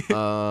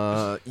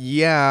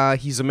 Yeah,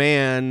 he's a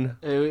man.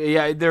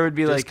 Yeah, there would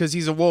be just because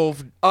he's a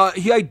wolf.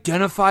 He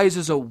identifies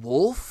as a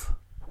wolf?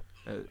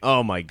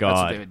 Oh my god.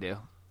 That's what they would do.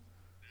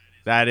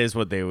 That is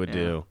what they would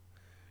do.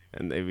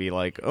 And they'd be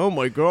like, oh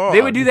my god.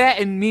 They would do that,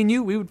 and me and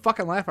you, we would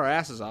fucking laugh our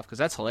asses off because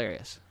that's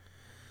hilarious.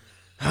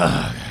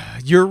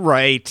 You're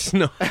right.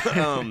 No.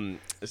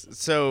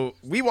 So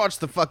we watched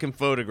The fucking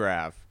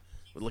Photograph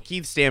with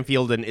Lakeith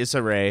Stanfield and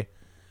Issa Rae.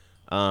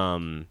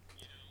 Big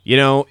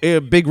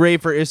year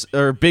for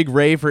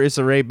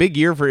Issa Rae, big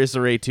year for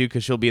Issa Rae too,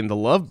 because she'll be in The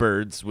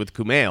Lovebirds with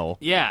Kumail.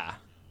 Yeah.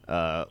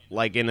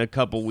 In a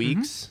couple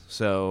weeks.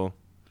 So,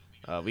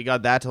 we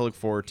got that to look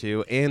forward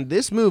to. And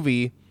this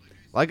movie,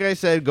 like I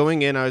said,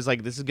 going in, I was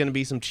like, this is gonna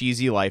be some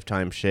cheesy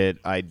Lifetime shit.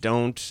 I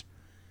don't.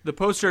 The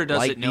poster does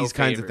like it no these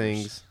kinds favors. of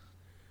things.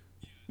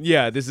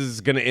 Yeah, this is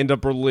gonna end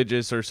up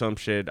religious or some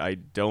shit.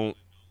 I'm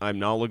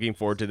not looking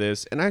forward to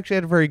this, and I actually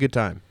had a very good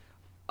time.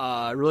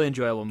 Really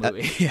enjoyable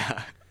movie.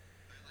 Yeah.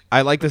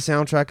 I like the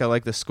soundtrack. I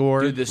like the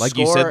score. Dude, you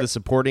said, the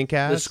supporting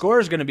cast. The score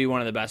is going to be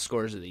one of the best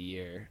scores of the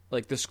year.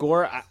 The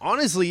score...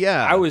 Honestly,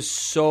 yeah. I was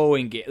so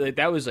engaged.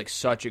 That was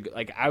such a...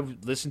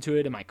 I've listened to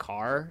it in my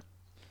car.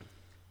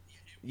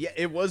 Yeah,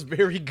 it was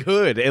very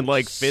good and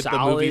like fit the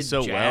movie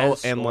so well.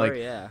 And like,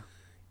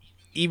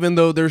 even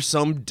though there's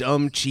some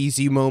dumb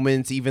cheesy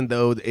moments, even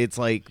though it's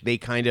like they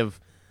kind of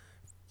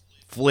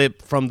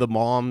flip from the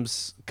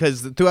mom's,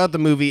 because throughout the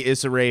movie,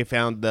 Issa Rae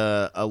found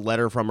a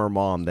letter from her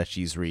mom that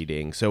she's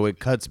reading. So it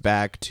cuts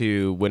back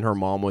to when her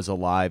mom was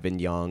alive and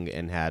young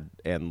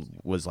and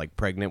was like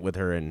pregnant with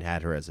her and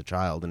had her as a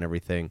child and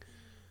everything.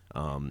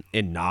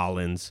 In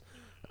Nolans.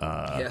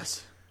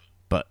 Yes.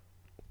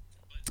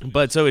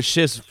 But so it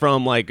shifts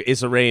from like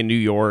Issa Rae in New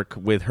York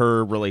with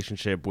her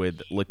relationship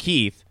with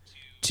Lakeith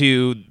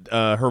to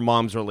her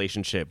mom's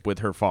relationship with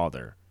her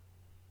father.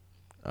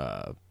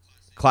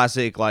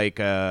 Classic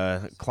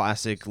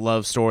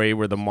love story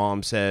where the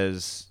mom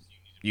says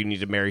you need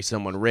to marry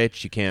someone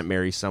rich. You can't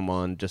marry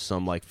someone just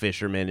some like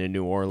fisherman in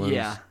New Orleans.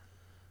 Yeah.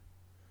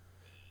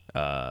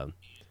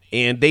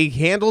 And they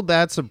handled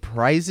that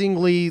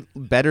surprisingly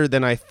better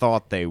than I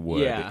thought they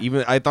would. Yeah.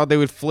 Even I thought they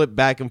would flip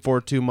back and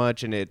forth too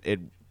much, and it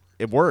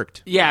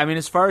worked. Yeah, I mean,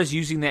 as far as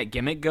using that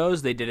gimmick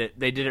goes, they did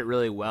it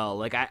really well.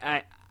 Like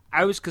I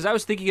was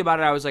thinking about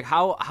it. I was like,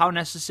 how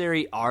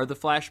necessary are the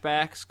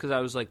flashbacks? Because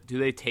I was like, do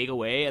they take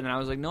away? And then I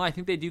was like, no, I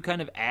think they do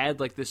kind of add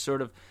like this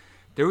sort of.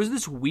 There was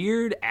this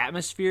weird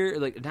atmosphere,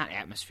 like not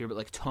atmosphere, but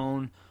like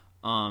tone.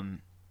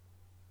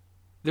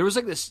 There was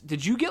like this.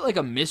 Did you get like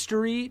a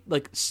mystery?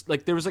 Like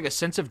there was like a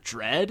sense of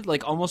dread,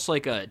 like almost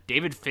like a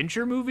David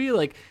Fincher movie.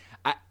 Like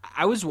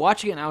I was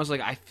watching it and I was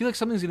like, I feel like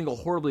something's gonna go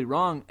horribly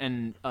wrong.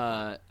 And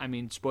I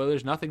mean,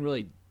 spoilers, nothing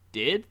really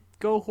did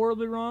go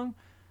horribly wrong.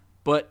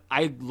 But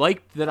I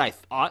liked that I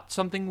thought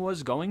something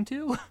was going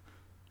to.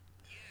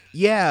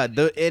 Yeah,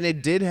 and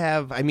it did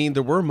have. I mean,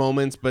 there were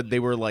moments, but they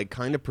were like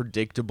kind of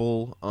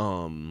predictable.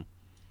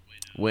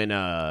 When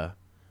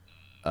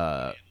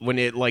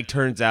it like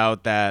turns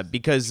out that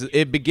because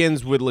it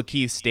begins with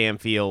Lakeith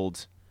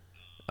Stanfield,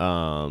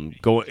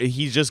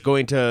 he's just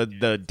going to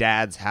the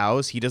dad's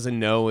house. He doesn't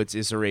know it's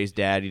Issa Rae's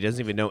dad. He doesn't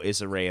even know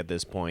Issa Rae at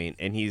this point,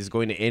 and he's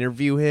going to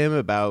interview him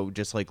about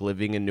just like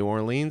living in New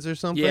Orleans or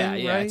something. Yeah,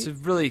 right? It's a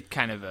really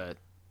kind of a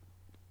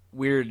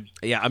weird.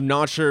 Yeah, I'm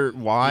not sure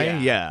why.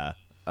 Yeah,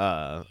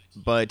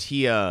 but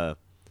he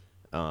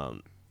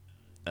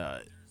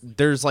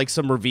there's like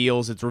some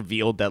reveals. It's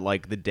revealed that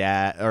like the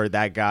dad or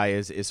that guy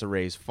is Issa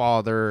Rae's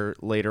father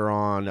later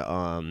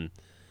on.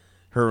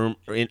 Her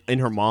in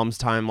her mom's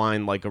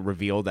timeline, like a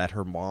reveal that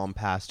her mom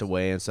passed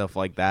away and stuff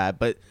like that.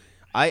 But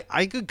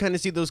I could kind of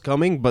see those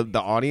coming. But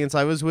the audience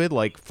I was with,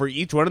 like for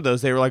each one of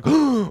those, they were like,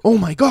 "Oh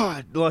my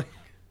god!" Like,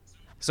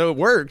 so it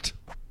worked.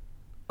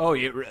 Oh,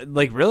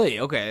 like really?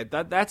 Okay,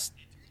 that's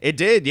it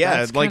did. Yeah,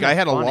 that's like I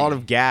had funny. a lot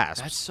of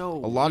gasps. That's so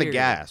a lot weird. of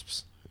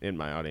gasps in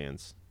my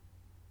audience.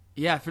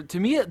 Yeah, to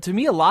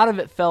me, a lot of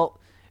it felt.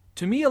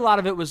 To me, a lot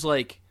of it was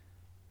like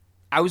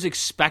I was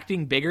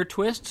expecting bigger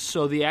twists,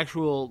 so the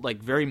actual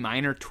like very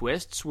minor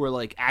twists were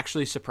like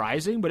actually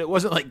surprising, but it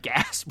wasn't like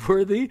gasp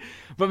worthy.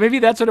 But maybe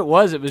that's what it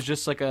was. It was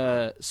just like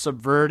a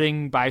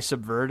subverting by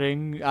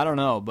subverting. I don't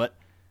know, but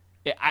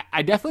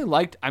I definitely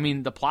liked. I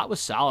mean, the plot was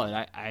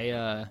solid.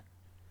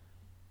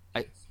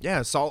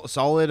 Yeah,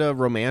 solid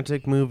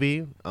romantic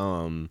movie.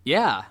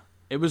 Yeah,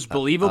 it was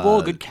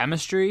believable. Good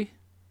chemistry.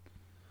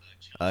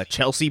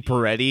 Chelsea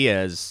Peretti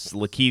as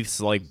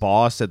Lakeith's like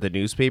boss at the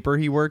newspaper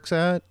he works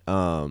at.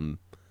 Who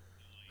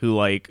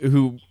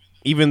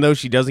even though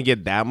she doesn't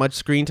get that much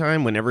screen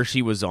time, whenever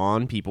she was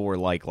on, people were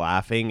like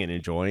laughing and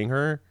enjoying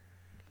her.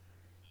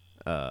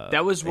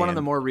 That was one of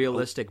the more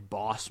realistic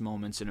boss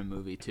moments in a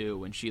movie too,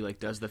 when she like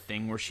does the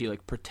thing where she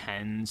like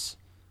pretends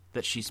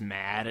that she's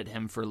mad at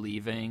him for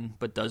leaving,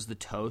 but does the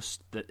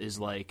toast that is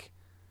like,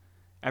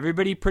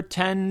 everybody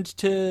pretend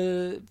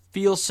to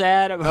feel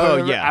sad.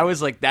 Oh, yeah. I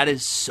was like, that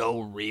is so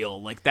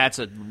real. Like, that's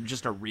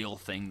just a real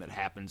thing that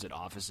happens at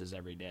offices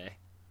every day.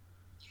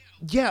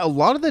 Yeah, a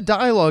lot of the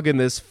dialogue in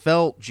this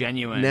felt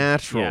genuine,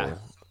 natural. Yeah.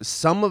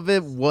 Some of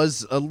it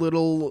was a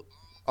little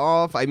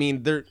off. I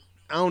mean,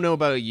 I don't know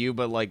about you,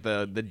 but like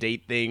the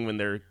date thing when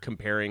they're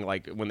comparing,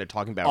 like when they're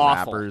talking about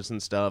Awful. rappers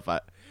and stuff,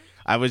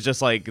 I was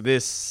just like,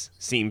 this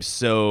seems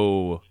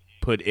so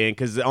put in,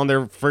 because on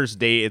their first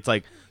date, it's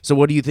like, so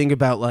what do you think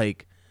about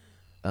like,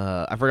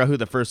 I forgot who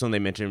the first one they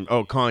mentioned.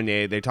 Oh,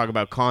 Kanye. They talk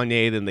about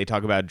Kanye, then they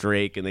talk about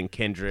Drake, and then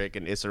Kendrick,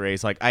 and Issa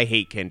Rae's like, I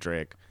hate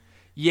Kendrick.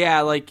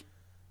 Yeah, like,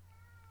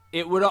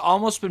 it would have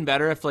almost been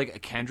better if like a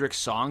Kendrick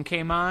song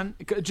came on,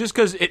 just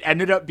because it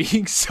ended up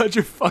being such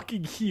a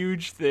fucking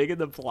huge thing in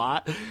the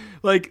plot.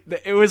 Like,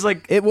 it was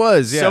like, it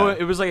was, yeah. So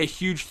it was like a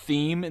huge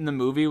theme in the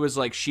movie was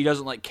like she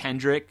doesn't like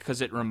Kendrick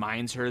because it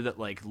reminds her that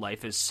like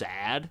life is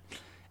sad,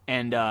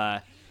 and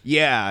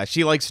yeah,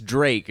 she likes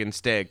Drake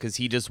instead because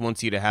he just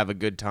wants you to have a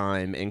good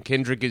time, and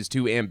Kendrick is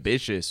too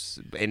ambitious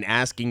and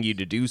asking you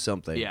to do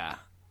something. Yeah.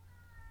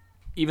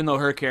 Even though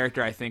her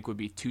character, I think, would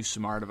be too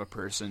smart of a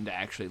person to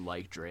actually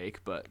like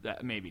Drake, but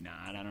maybe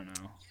not. I don't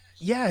know.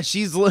 Yeah,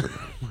 she's like,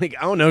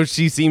 I don't know.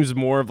 She seems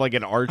more of like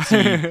an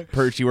artsy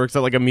person. She works at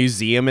like a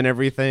museum and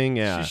everything.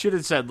 Yeah, she should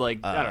have said like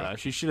I don't know.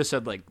 She should have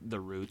said like the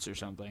Roots or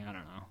something. I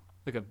don't know,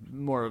 like a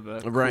more of a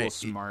cool,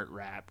 smart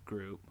rap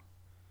group.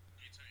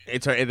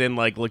 It's and then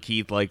like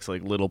Lakeith likes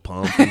like Little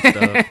Pump and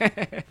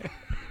stuff.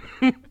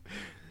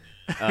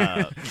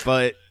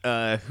 But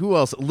who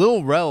else?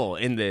 Lil Rel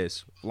in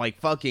this like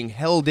fucking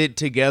held it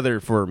together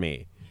for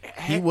me.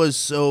 He was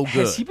so good.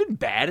 Has he been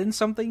bad in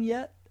something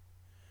yet?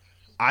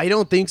 I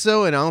don't think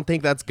so, and I don't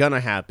think that's gonna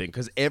happen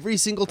because every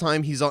single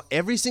time he's on,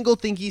 every single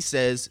thing he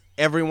says,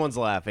 everyone's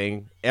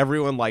laughing.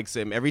 Everyone likes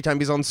him. Every time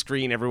he's on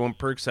screen, everyone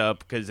perks up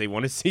because they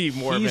want to see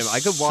more of him. I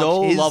could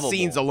watch his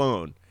scenes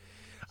alone.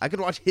 I could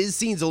watch his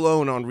scenes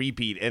alone on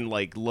repeat and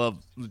like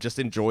just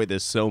enjoy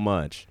this so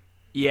much.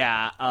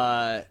 Yeah,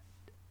 I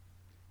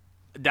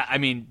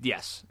mean,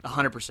 yes,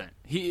 100%.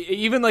 He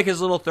even like his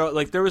little throw.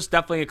 Like there was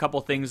definitely a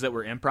couple things that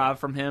were improv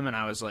from him, and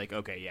I was like,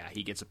 okay, yeah,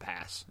 he gets a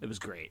pass. It was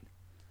great.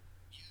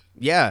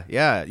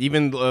 Yeah.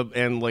 Even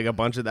and like a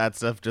bunch of that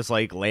stuff just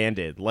like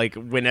landed. Like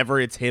whenever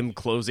it's him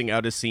closing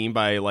out a scene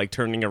by like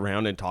turning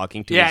around and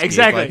talking to his kid,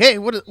 exactly. like, hey,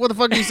 what the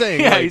fuck are you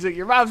saying? Yeah, like, he's like,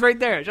 your mom's right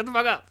there. Shut the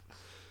fuck up.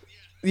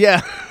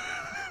 Yeah.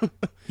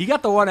 He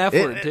got the one F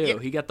word too.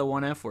 He got the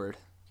one F word.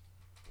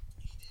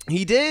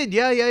 He did.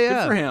 Yeah.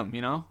 Good for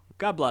him.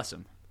 God bless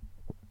him.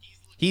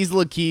 He's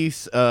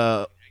Lakeith's,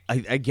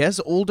 I guess,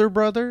 older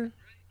brother,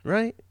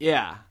 right?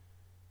 Yeah.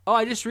 Oh,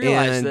 I just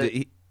realized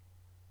that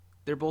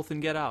they're both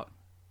in Get Out.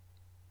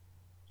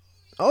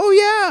 Oh,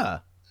 yeah.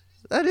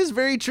 That is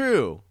very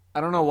true.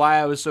 I don't know why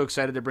I was so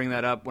excited to bring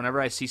that up.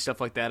 Whenever I see stuff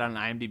like that on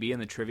IMDb in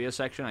the trivia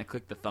section, I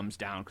click the thumbs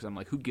down because I'm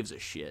like, who gives a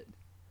shit?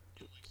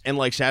 And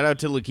like, shout out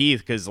to Lakeith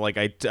because like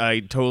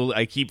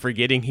I keep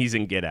forgetting he's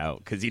in Get Out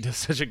because he does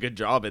such a good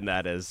job in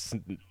that as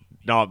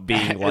not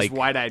being like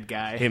wide-eyed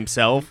guy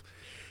himself.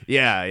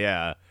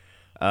 Yeah.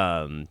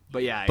 But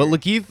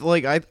Lakeith,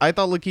 like I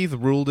thought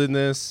Lakeith ruled in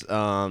this.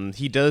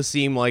 He does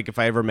seem like if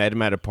I ever met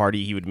him at a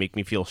party, he would make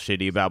me feel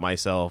shitty about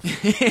myself.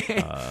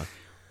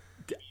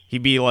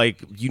 He'd be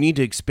like, "You need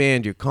to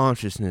expand your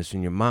consciousness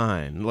and your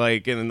mind,"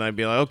 like, and then I'd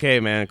be like, "Okay,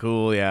 man,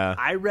 cool, yeah."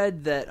 I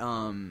read that,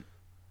 and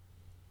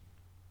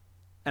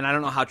I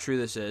don't know how true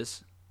this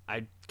is.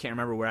 I can't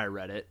remember where I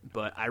read it,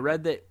 but I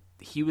read that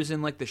he was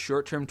in like the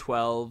short-term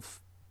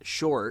 12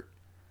 short.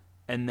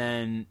 And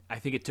then I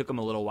think it took him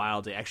a little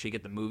while to actually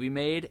get the movie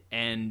made.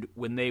 And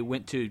when they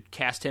went to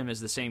cast him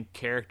as the same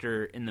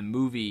character in the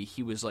movie,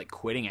 he was like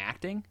quitting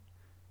acting.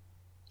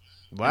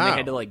 Wow. And they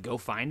had to like go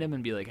find him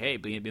and be like, hey,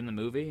 be in the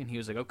movie. And he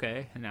was like,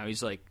 okay. And now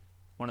he's like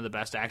one of the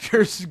best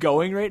actors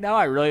going right now.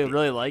 I really,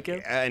 really like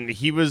him. And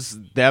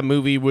that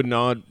movie would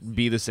not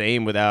be the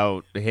same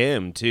without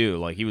him too.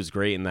 Like he was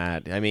great in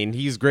that. I mean,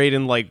 he's great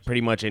in like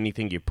pretty much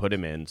anything you put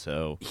him in.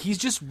 So he's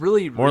just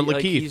really,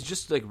 Lakeith. He's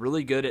just like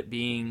really good at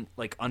being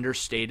like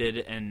understated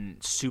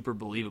and super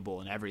believable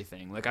in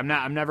everything. Like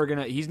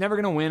he's never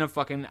gonna win a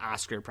fucking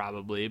Oscar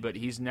probably, but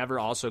he's never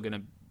also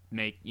gonna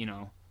make,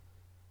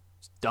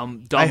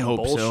 dumb I hope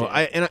bullshit.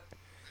 so.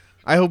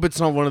 I hope it's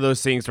not one of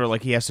those things where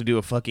like he has to do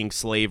a fucking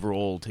slave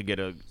role to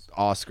get an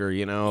Oscar,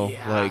 Yeah.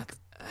 like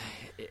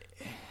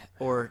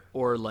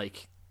or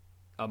like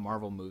a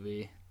Marvel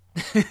movie.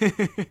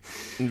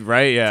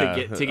 Right, yeah.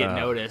 To get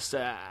noticed.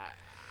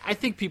 I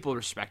think people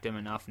respect him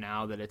enough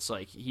now that it's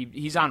like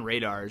he's on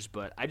radars,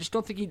 but I just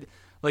don't think he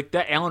like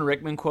that Alan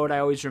Rickman quote I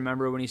always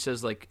remember when he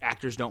says like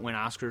actors don't win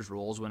Oscars,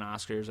 roles win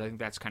Oscars. I think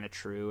that's kind of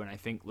true, and I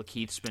think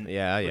Lakeith's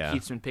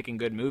been picking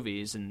good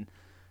movies, and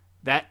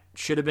that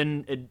should have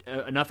been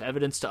enough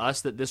evidence to us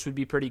that this would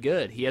be pretty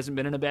good. He hasn't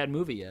been in a bad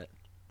movie yet.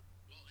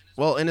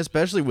 Well, and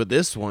especially with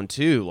this one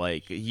too,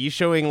 like he's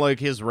showing like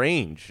his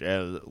range.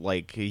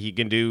 Like he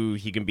can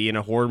be in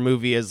a horror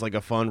movie as like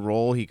a fun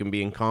role. He can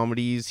be in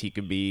comedies. He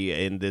could be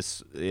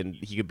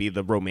he could be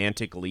the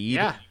romantic lead.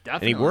 Yeah,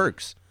 definitely. And he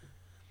works.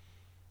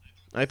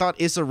 I thought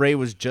Issa Rae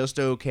was just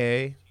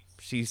okay.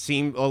 She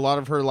seemed a lot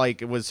of her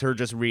like it was her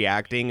just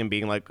reacting and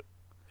being like,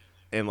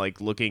 and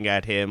like looking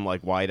at him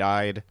like wide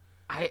eyed.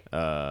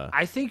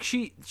 I think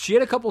she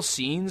had a couple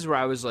scenes where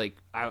I was like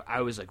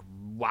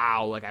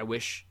wow, like I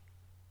wish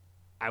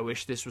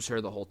this was her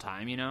the whole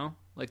time,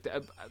 like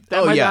that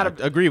might not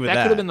have, agree with that.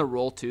 That could have been the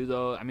role too,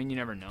 though. I mean, you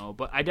never know,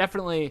 but I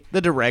definitely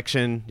the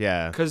direction,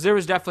 yeah, because there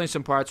was definitely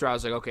some parts where I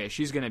was like, okay,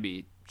 she's gonna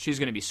be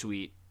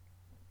sweet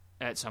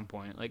at some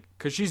point, like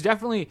because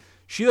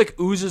she like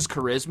oozes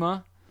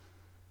charisma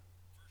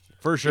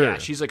for sure. Yeah,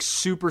 she's like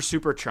super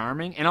super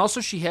charming, and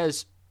also she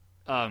has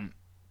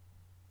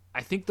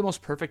I think the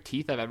most perfect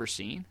teeth I've ever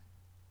seen.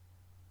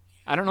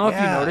 I don't know if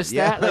you noticed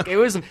that. Like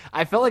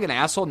I felt like an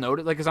asshole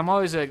noted, like, because I'm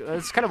always like,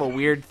 it's kind of a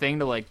weird thing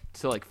to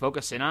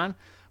focus in on.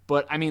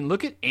 But I mean,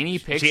 look at any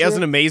picture. She has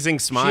an amazing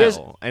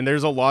smile, and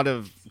there's a lot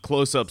of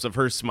close-ups of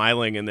her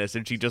smiling in this,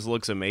 and she just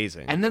looks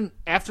amazing. And then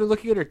after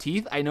looking at her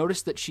teeth, I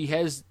noticed that she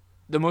has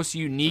the most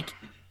unique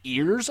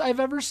ears I've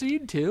ever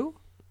seen too.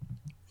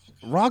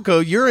 Rocco,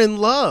 you're in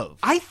love.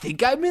 I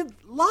think I'm in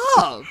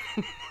love.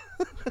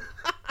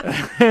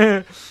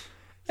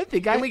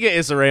 Can we get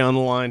Issa Rae on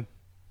the line?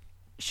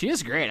 She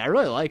is great. I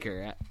really like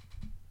her.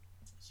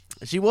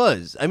 She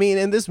was. I mean,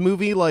 in this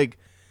movie, like,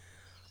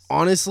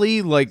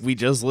 honestly, like, we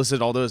just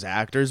listed all those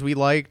actors we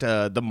liked.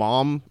 The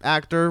mom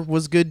actor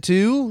was good,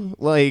 too.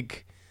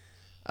 Like,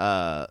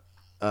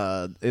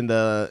 in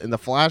the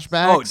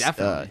flashbacks. Oh,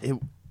 definitely.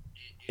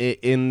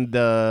 In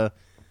the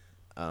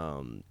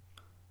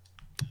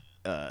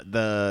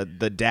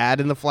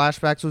dad in the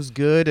flashbacks was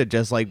good. It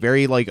just like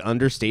very like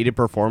understated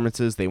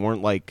performances. They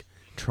weren't like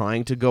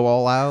trying to go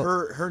all out.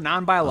 Her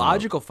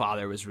non-biological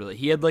father was really.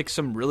 He had like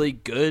some really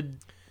good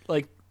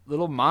like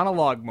little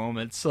monologue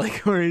moments, like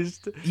where he's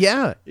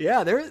yeah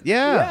man.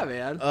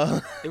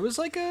 It was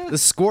like the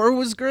score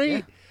was great.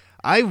 Yeah.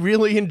 I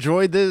really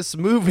enjoyed this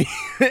movie,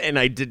 and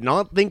I did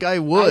not think I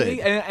would.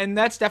 And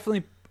that's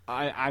definitely.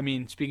 I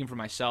mean, speaking for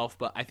myself,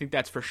 but I think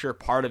that's for sure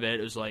part of it.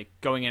 It was like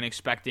going in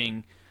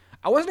expecting.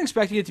 I wasn't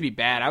expecting it to be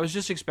bad. I was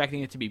just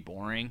expecting it to be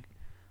boring.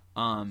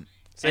 Same,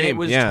 and it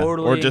was yeah.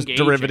 totally or just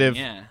engaging, derivative.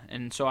 Yeah,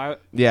 and so I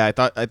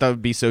thought it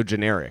would be so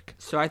generic.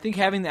 So I think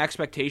having the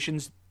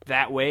expectations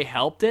that way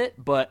helped it,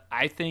 but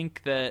I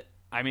think that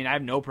I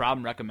have no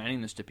problem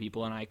recommending this to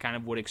people, and I kind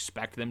of would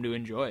expect them to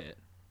enjoy it.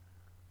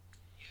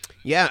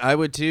 Yeah, I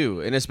would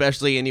too, and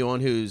especially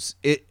anyone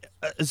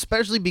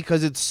especially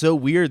because it's so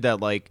weird that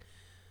like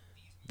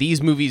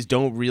these movies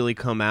don't really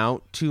come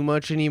out too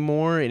much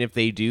anymore, and if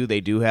they do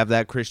have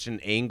that Christian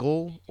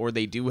angle, or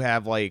they do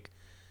have like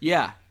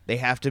they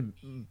have to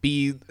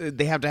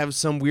have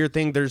some weird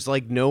thing. There's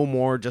like no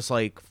more just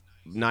like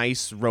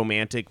nice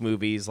romantic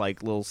movies,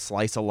 like little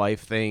slice of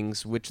life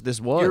things, which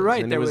this was. You're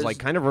right. And it was like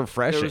kind of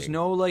refreshing. There was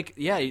no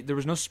there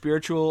was no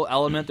spiritual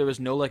element. There was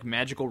no like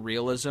magical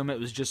realism. It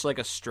was just like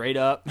a straight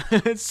up.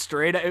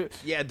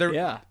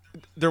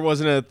 There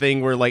wasn't a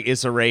thing where like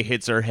Issa Rae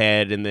hits her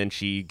head and then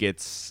she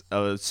gets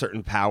a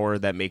certain power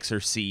that makes her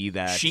see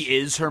that she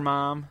is her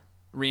mom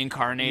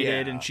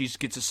reincarnated, and she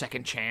gets a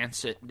second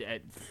chance at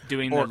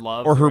doing their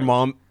love. Or her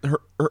mom,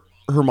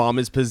 her mom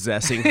is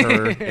possessing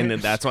her, and then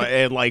that's why,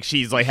 and like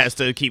she's like has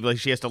to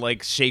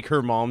like shake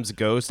her mom's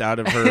ghost out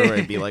of her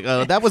and be like,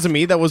 oh, that wasn't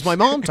me, that was my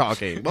mom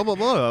talking. Blah blah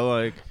blah.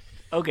 Like,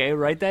 okay,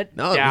 write that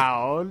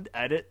down.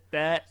 Edit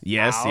that.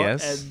 Yes, out,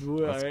 yes.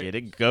 Let's get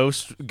it.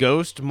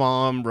 Ghost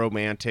mom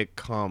romantic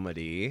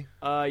comedy.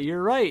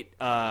 You're right,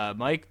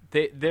 Mike.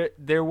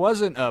 There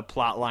wasn't a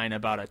plot line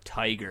about a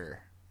tiger.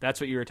 That's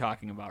what you were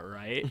talking about,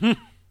 right?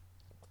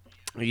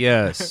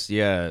 Yes.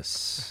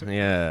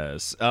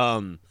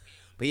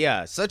 But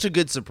yeah, such a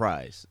good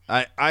surprise.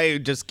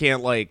 I just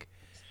can't like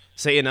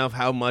say enough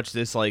how much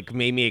this like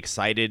made me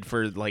excited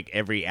for like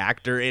every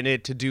actor in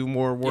it to do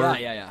more work.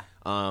 Yeah.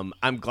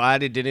 I'm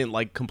glad it didn't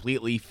like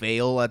completely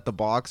fail at the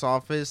box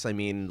office. I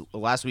mean,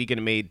 last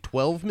weekend it made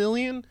 12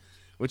 million,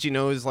 which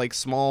is like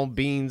small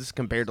beans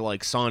compared to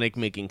like Sonic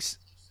making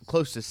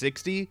close to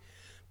 60.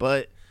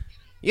 But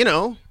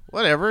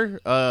whatever.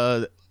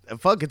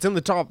 Fuck, it's in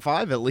the top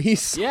 5 at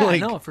least. Yeah,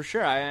 like, no, for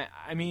sure. I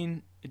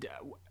mean,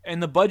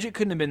 and the budget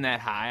couldn't have been that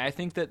high. I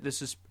think that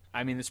this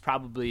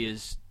probably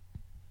is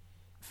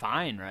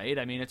fine, right?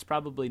 I mean, it's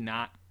probably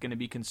not going to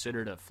be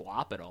considered a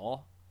flop at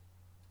all.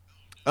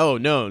 Oh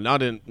no,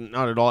 not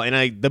at all.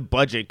 And the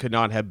budget could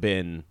not have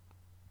been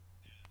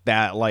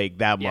that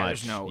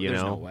much. There's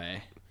no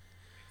way.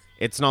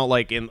 It's not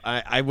like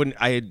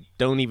I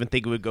don't even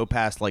think it would go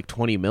past like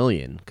 20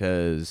 million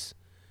because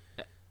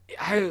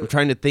I'm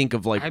trying to think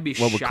of like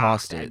what would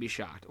cost it. I'd be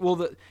shocked.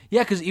 Well,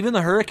 because even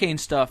the hurricane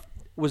stuff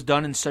was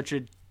done in such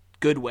a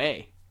good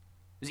way.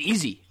 It was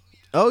easy.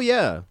 Oh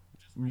yeah,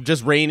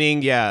 just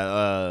raining.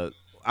 Yeah,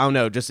 I don't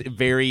know. Just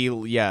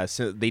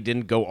So they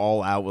didn't go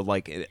all out with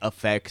like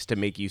effects to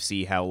make you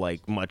see how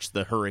like much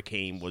the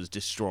hurricane was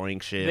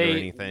destroying shit or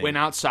anything. They went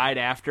outside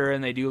after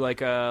and they do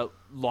like a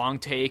long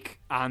take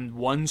on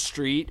one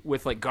street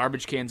with like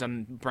garbage cans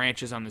on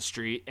branches on the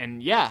street,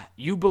 and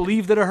you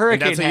believe that a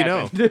hurricane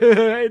happened.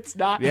 It's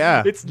not.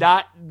 Yeah. It's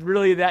not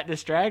really that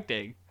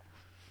distracting.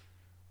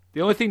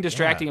 The only thing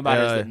distracting about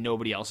it is that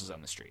nobody else is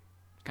on the street.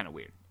 Kind of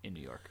weird in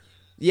New York.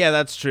 Yeah,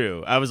 that's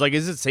true. I was like,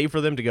 is it safe for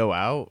them to go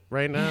out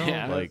right now?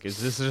 Yeah. Like,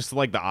 is this just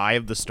like the eye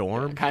of the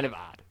storm? Kind of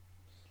odd.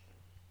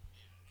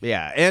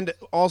 Yeah, and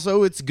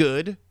also it's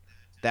good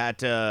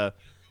that,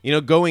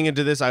 going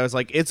into this, I was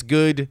like, it's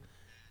good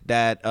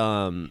that,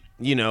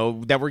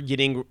 that we're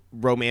getting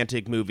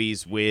romantic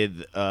movies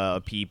with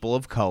people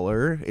of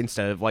color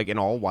instead of like an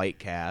all-white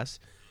cast.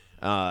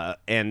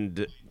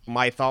 And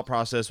my thought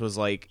process was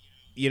like,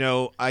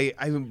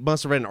 I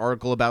must have read an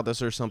article about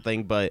this or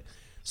something, but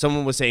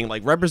someone was saying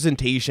like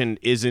representation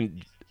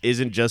isn't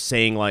just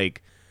saying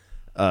like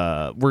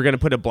we're gonna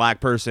put a black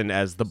person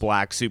as the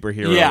black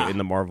superhero in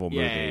the Marvel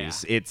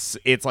movies. Yeah.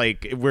 It's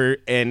like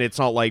it's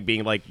not like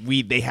being like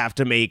they have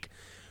to make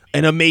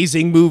an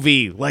amazing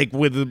movie like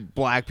with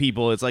black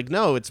people. It's like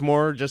no, it's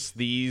more just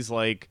these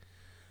like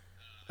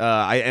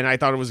I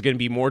thought it was gonna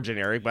be more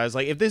generic, but I was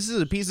like, if this is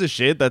a piece of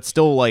shit, that's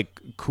still like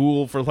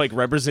cool for like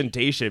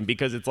representation,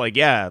 because it's like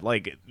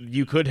like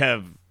you could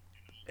have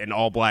an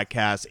all-black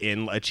cast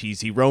in a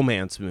cheesy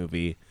romance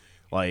movie,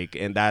 like,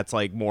 and that's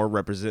like more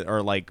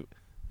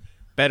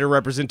better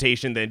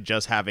representation than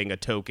just having a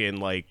token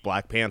like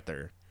Black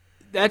Panther.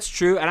 That's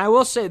true, and I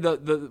will say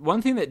the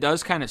one thing that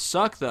does kind of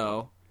suck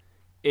though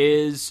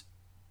is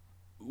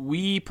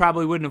we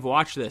probably wouldn't have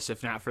watched this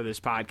if not for this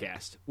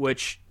podcast,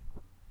 which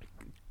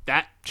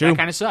that True.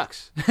 kind of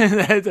sucks.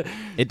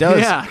 It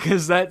does. Yeah,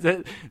 because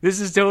this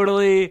is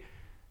totally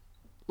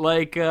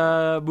like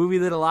a movie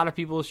that a lot of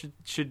people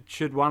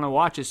should want to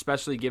watch,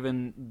 especially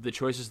given the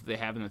choices that they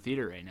have in the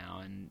theater right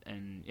now.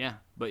 And yeah,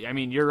 but I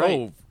mean, you're right.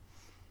 Oh,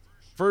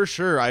 for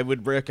sure, I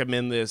would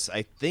recommend this.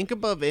 I think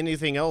above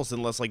anything else,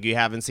 unless like you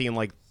haven't seen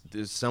like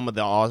some of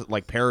the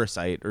like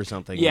Parasite or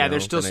something. Yeah, you know,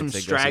 there's still then some I'd say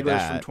go see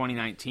stragglers from that.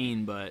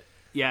 2019, but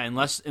yeah,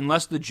 unless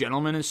The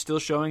Gentleman is still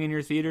showing in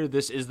your theater,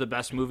 this is the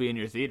best movie in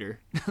your theater.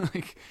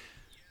 Like,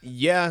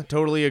 Yeah,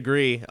 totally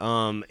agree.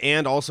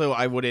 And also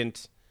I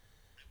wouldn't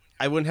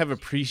have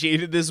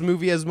appreciated this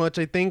movie as much,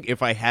 I think,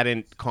 if I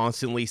hadn't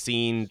constantly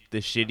seen the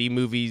shitty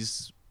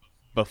movies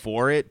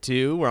before it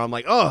too, where I'm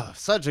like, oh,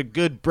 such a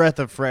good breath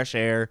of fresh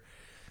air.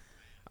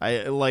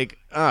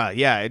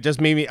 Yeah, it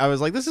just made me. I was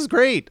like, this is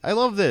great. I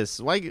love this.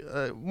 Like,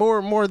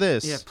 more of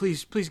this. yeah,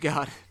 please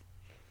God,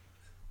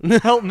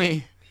 help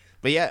me.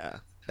 But yeah,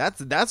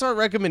 that's our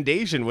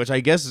recommendation, which I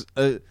guess,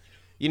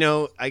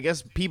 I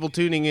guess people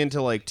tuning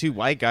into like two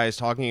white guys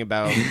talking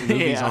about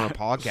movies Yeah. on a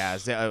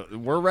podcast,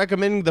 we're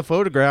recommending The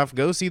Photograph.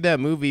 Go see that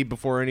movie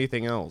before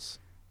anything else.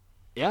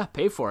 Yeah,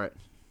 pay for it.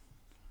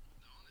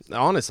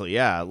 Honestly,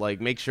 yeah,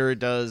 like make sure it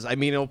does. I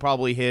mean, it'll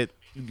probably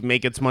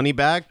make its money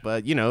back,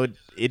 but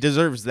it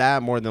deserves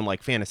that more than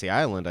like Fantasy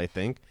Island, I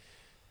think.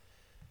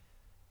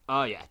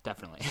 Oh yeah,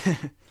 definitely.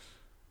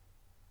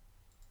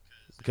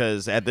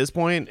 Because at this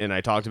point, and I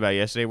talked about it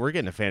yesterday, we're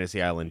getting a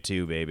Fantasy Island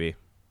 2, baby.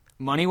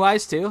 Money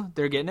wise too,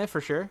 they're getting it for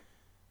sure.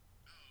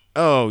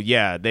 Oh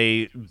yeah,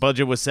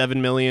 budget was $7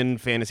 million.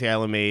 Fantasy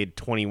Island made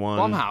 $21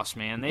 Blumhouse,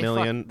 man,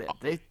 million.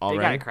 They got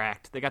already? it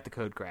cracked. They got the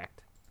code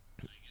cracked.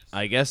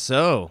 I guess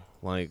so.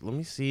 Like, let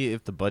me see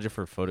if the budget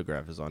for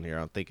Photograph is on here. I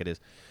don't think it is.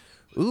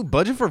 Ooh,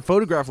 budget for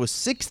Photograph was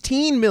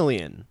 $16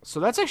 million. So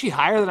that's actually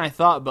higher than I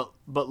thought, but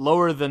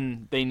lower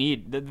than they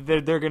need.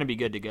 They're going to be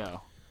good to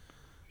go.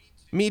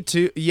 Me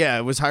too. Yeah,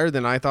 it was higher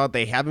than I thought.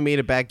 They haven't made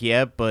it back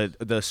yet, but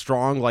the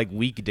strong like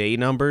weekday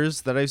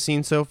numbers that I've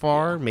seen so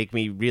far make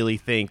me really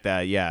think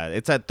that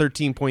it's at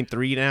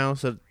 13.3 now,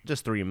 so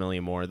just 3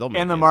 million more. They'll make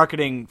And the it.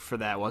 marketing for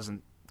that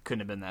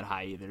couldn't have been that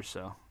high either.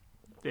 So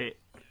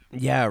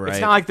Yeah, right.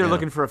 it's not like they're Yeah.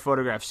 looking for a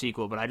Photograph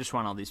sequel, but I just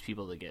want all these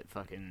people to get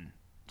fucking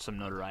some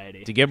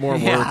notoriety. To get more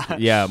work.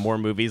 Yeah. More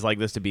movies like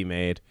this to be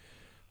made.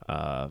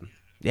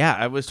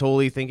 I was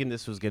totally thinking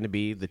this was going to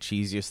be the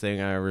cheesiest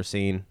thing I ever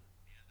seen.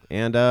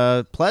 And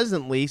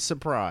pleasantly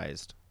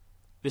surprised.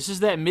 This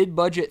is that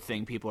mid-budget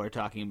thing people are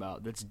talking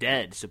about that's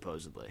dead,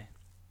 supposedly.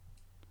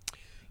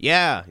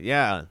 Yeah.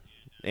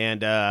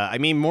 And I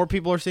mean, more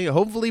people are seeing it.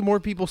 Hopefully more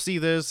people see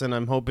this, and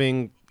I'm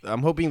hoping the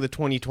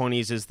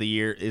 2020s is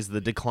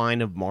the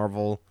decline of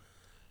Marvel.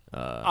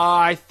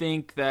 I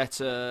think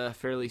that's a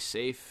fairly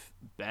safe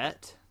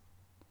bet.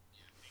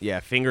 Yeah,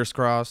 fingers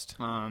crossed.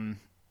 I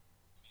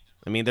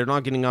I mean, they're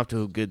not getting off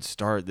to a good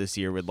start this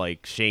year with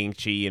like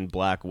Shang-Chi and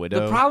Black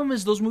Widow. The problem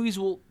is those movies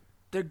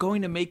they're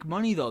going to make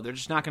money though. They're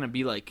just not going to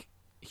be like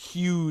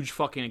huge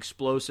fucking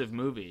explosive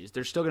movies.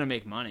 They're still going to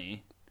make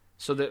money.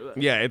 So that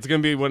Yeah, it's going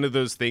to be one of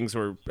those things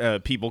where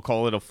people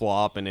call it a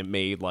flop and it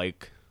made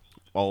like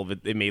all of it.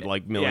 It made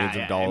like millions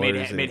of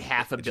dollars. It made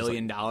 $500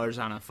 million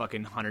on a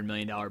fucking $100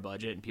 million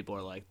budget, and people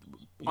are like,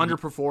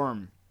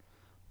 underperform,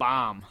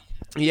 bomb.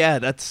 Yeah,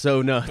 that's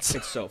so nuts.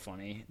 It's so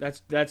funny.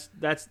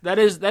 That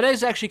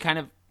is actually kind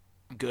of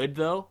good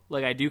though.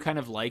 Like I do kind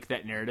of like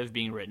that narrative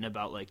being written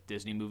about like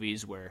Disney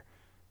movies where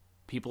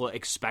people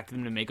expect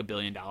them to make $1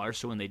 billion,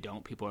 so when they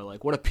don't, people are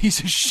like, "What a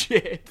piece of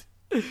shit."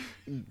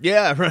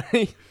 Yeah,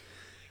 right.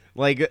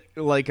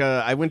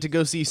 I went to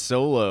go see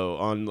Solo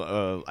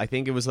on I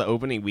think it was the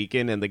opening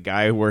weekend, and the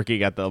guy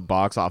working at the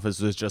box office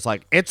was just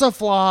like, "It's a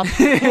flop."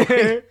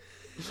 We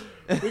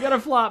got to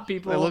flop,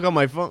 people. I look on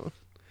my phone.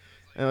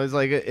 And I was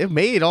like, it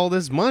made all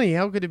this money.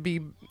 How could it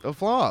be a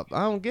flop?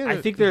 I don't get it.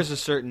 I think there's a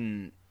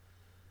certain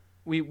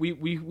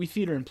we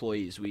theater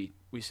employees, we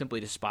simply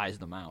despise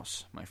the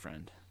mouse, my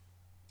friend.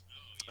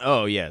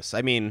 Oh, yes.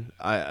 I mean,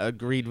 I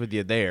agreed with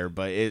you there,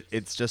 but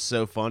it's just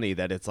so funny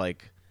that it's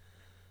like,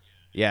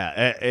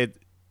 yeah,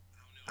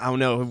 I don't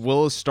know.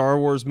 Will a Star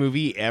Wars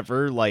movie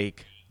ever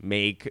like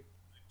make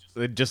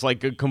just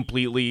like a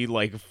completely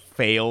like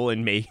fail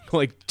and make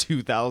like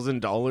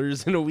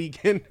 $2,000 in a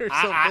weekend or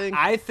something?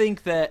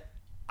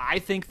 I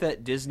think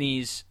that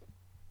Disney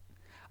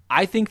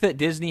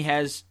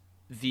has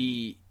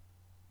the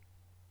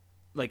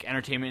like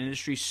entertainment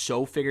industry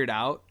so figured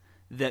out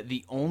that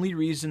the only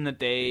reason that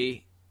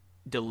they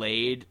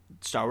delayed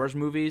Star Wars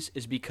movies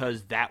is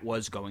because that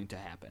was going to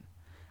happen.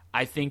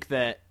 I think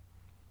that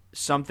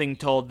something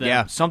told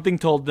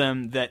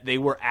them that they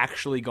were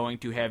actually going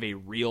to have a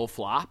real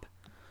flop.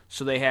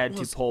 So they had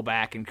to pull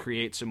back and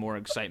create some more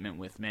excitement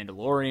with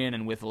Mandalorian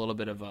and with a little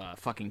bit of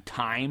fucking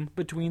time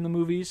between the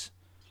movies.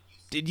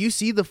 Did you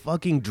see the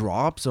fucking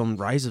drops on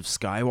Rise of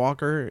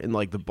Skywalker and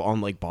like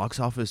on Box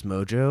Office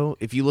Mojo?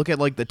 If you look at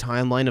like the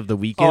timeline of the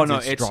weekends,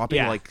 it's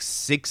dropping like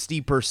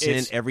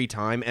 60% every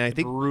time. And I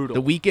think brutal. The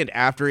weekend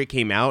after it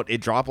came out,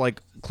 it dropped like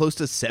close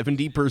to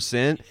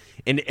 70%,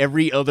 and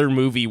every other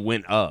movie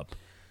went up.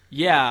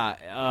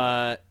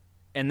 Yeah,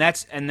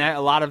 that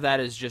a lot of that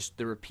is just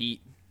the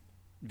repeat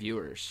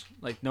viewers.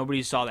 Like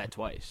nobody saw that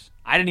twice.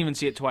 I didn't even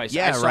see it twice.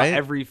 Yeah, I saw right?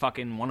 every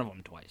fucking one of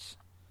them twice.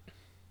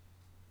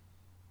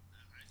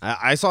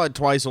 I saw it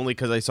twice only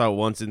because I saw it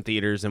once in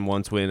theaters and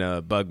once when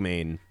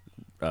Bugmain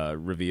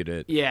reviewed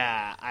it.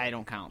 Yeah, I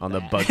don't count on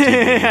that. the Bug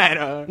TV. I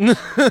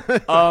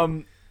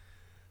don't.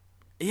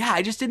 Yeah,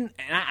 I just didn't.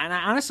 And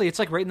I, honestly, it's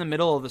like right in the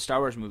middle of the Star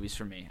Wars movies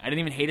for me. I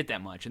didn't even hate it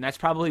that much, and that's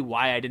probably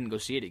why I didn't go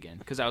see it again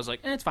because I was like,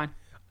 it's fine.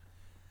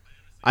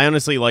 I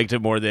honestly liked it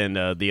more than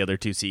the other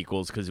two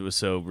sequels because it was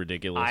so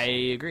ridiculous. I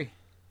agree.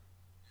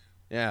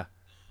 Yeah.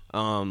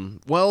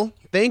 Well,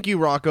 thank you,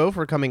 Rocco,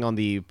 for coming on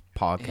the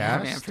podcast.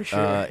 Yeah, man, for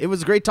sure. It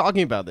was great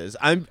talking about this.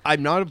 I'm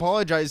not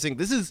apologizing.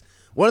 This is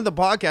one of the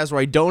podcasts where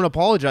I don't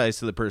apologize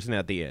to the person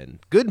at the end.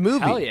 Good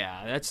movie. Hell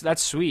yeah,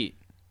 that's sweet.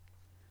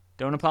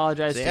 Don't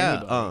apologize to Yeah,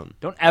 anybody.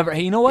 Don't ever.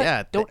 Hey, you know what?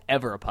 Yeah, don't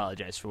ever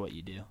apologize for what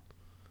you do.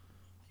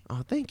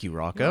 Oh, thank you, You're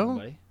Rocco. welcome,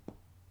 buddy.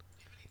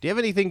 Do you have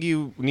anything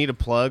you need to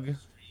plug?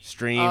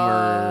 Stream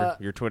or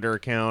your Twitter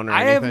account or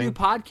I anything? have a new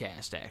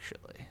podcast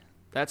actually.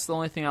 That's the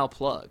only thing I'll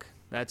plug.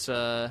 That's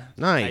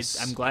nice.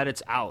 I'm glad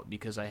it's out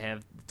because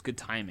it's good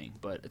timing.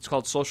 But it's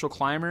called Social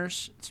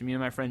Climbers. It's me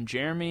and my friend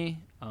Jeremy.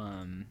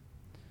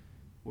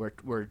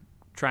 We're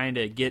trying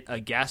to get a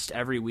guest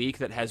every week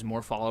that has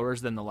more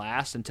followers than the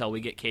last until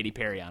we get Katy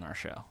Perry on our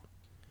show.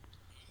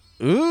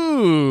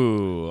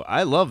 Ooh,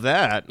 I love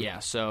that. Yeah,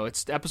 so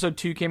it's episode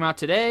 2 came out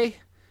today,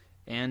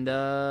 and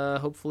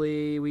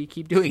hopefully we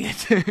keep doing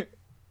it.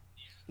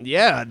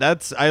 Yeah,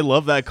 I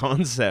love that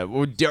concept.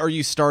 Are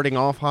you starting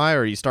off high, or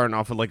are you starting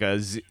off with like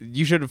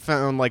you should have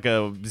found like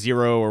a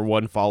 0 or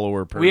 1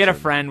 follower person. We had a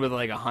friend with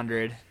like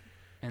 100,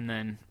 and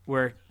then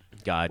we're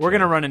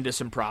gonna run into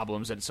some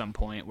problems at some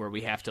point where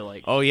we have to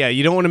like. Oh yeah,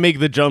 you don't want to make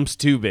the jumps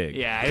too big.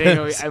 Yeah,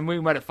 I think we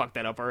might have fucked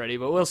that up already,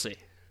 but we'll see.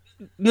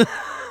 We'll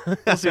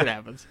see what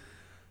happens.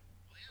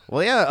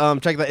 Well, yeah.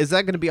 Check that. Is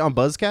that going to be on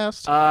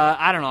Buzzcast?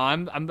 I don't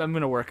know. I'm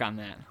gonna work on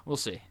that. We'll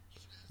see.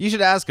 You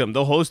should ask them.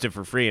 They'll host it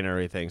for free and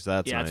everything, so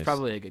that's nice. It's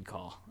probably a good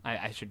call.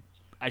 I should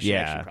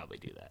Yeah. actually probably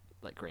do that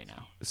like right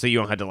now. So you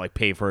don't have to like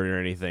pay for it or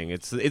anything.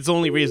 It's the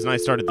only reason I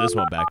started this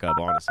one back up,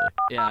 honestly.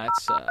 Yeah,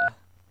 it's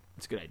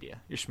a good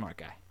idea. You're a smart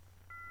guy.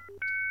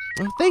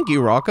 Well, thank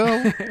you,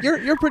 Rocco.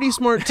 You're pretty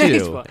smart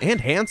too, and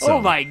handsome.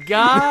 Oh my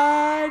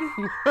god!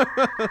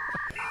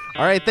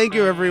 All right, thank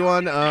you,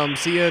 everyone.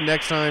 See you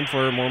next time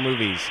for more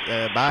movies.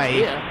 Bye.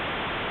 See ya.